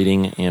awesome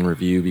rating and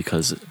review,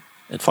 because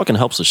it fucking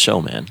helps the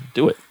show, man.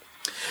 Do it.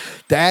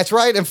 That's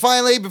right. And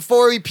finally,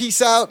 before we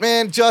peace out,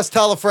 man, just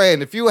tell a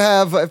friend. If you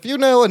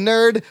know a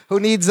nerd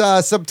who needs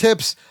some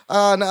tips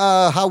on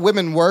how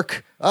women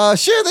work,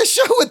 share this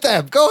show with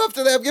them. Go up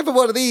to them, give them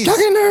one of these. Jock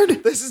and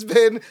Nerd. This has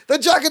been the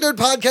Jock and Nerd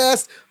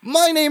Podcast.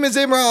 My name is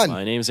Imran.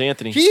 My name's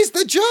Anthony. He's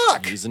the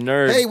Jock. He's the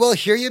nerd. Hey, we'll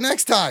hear you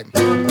next time.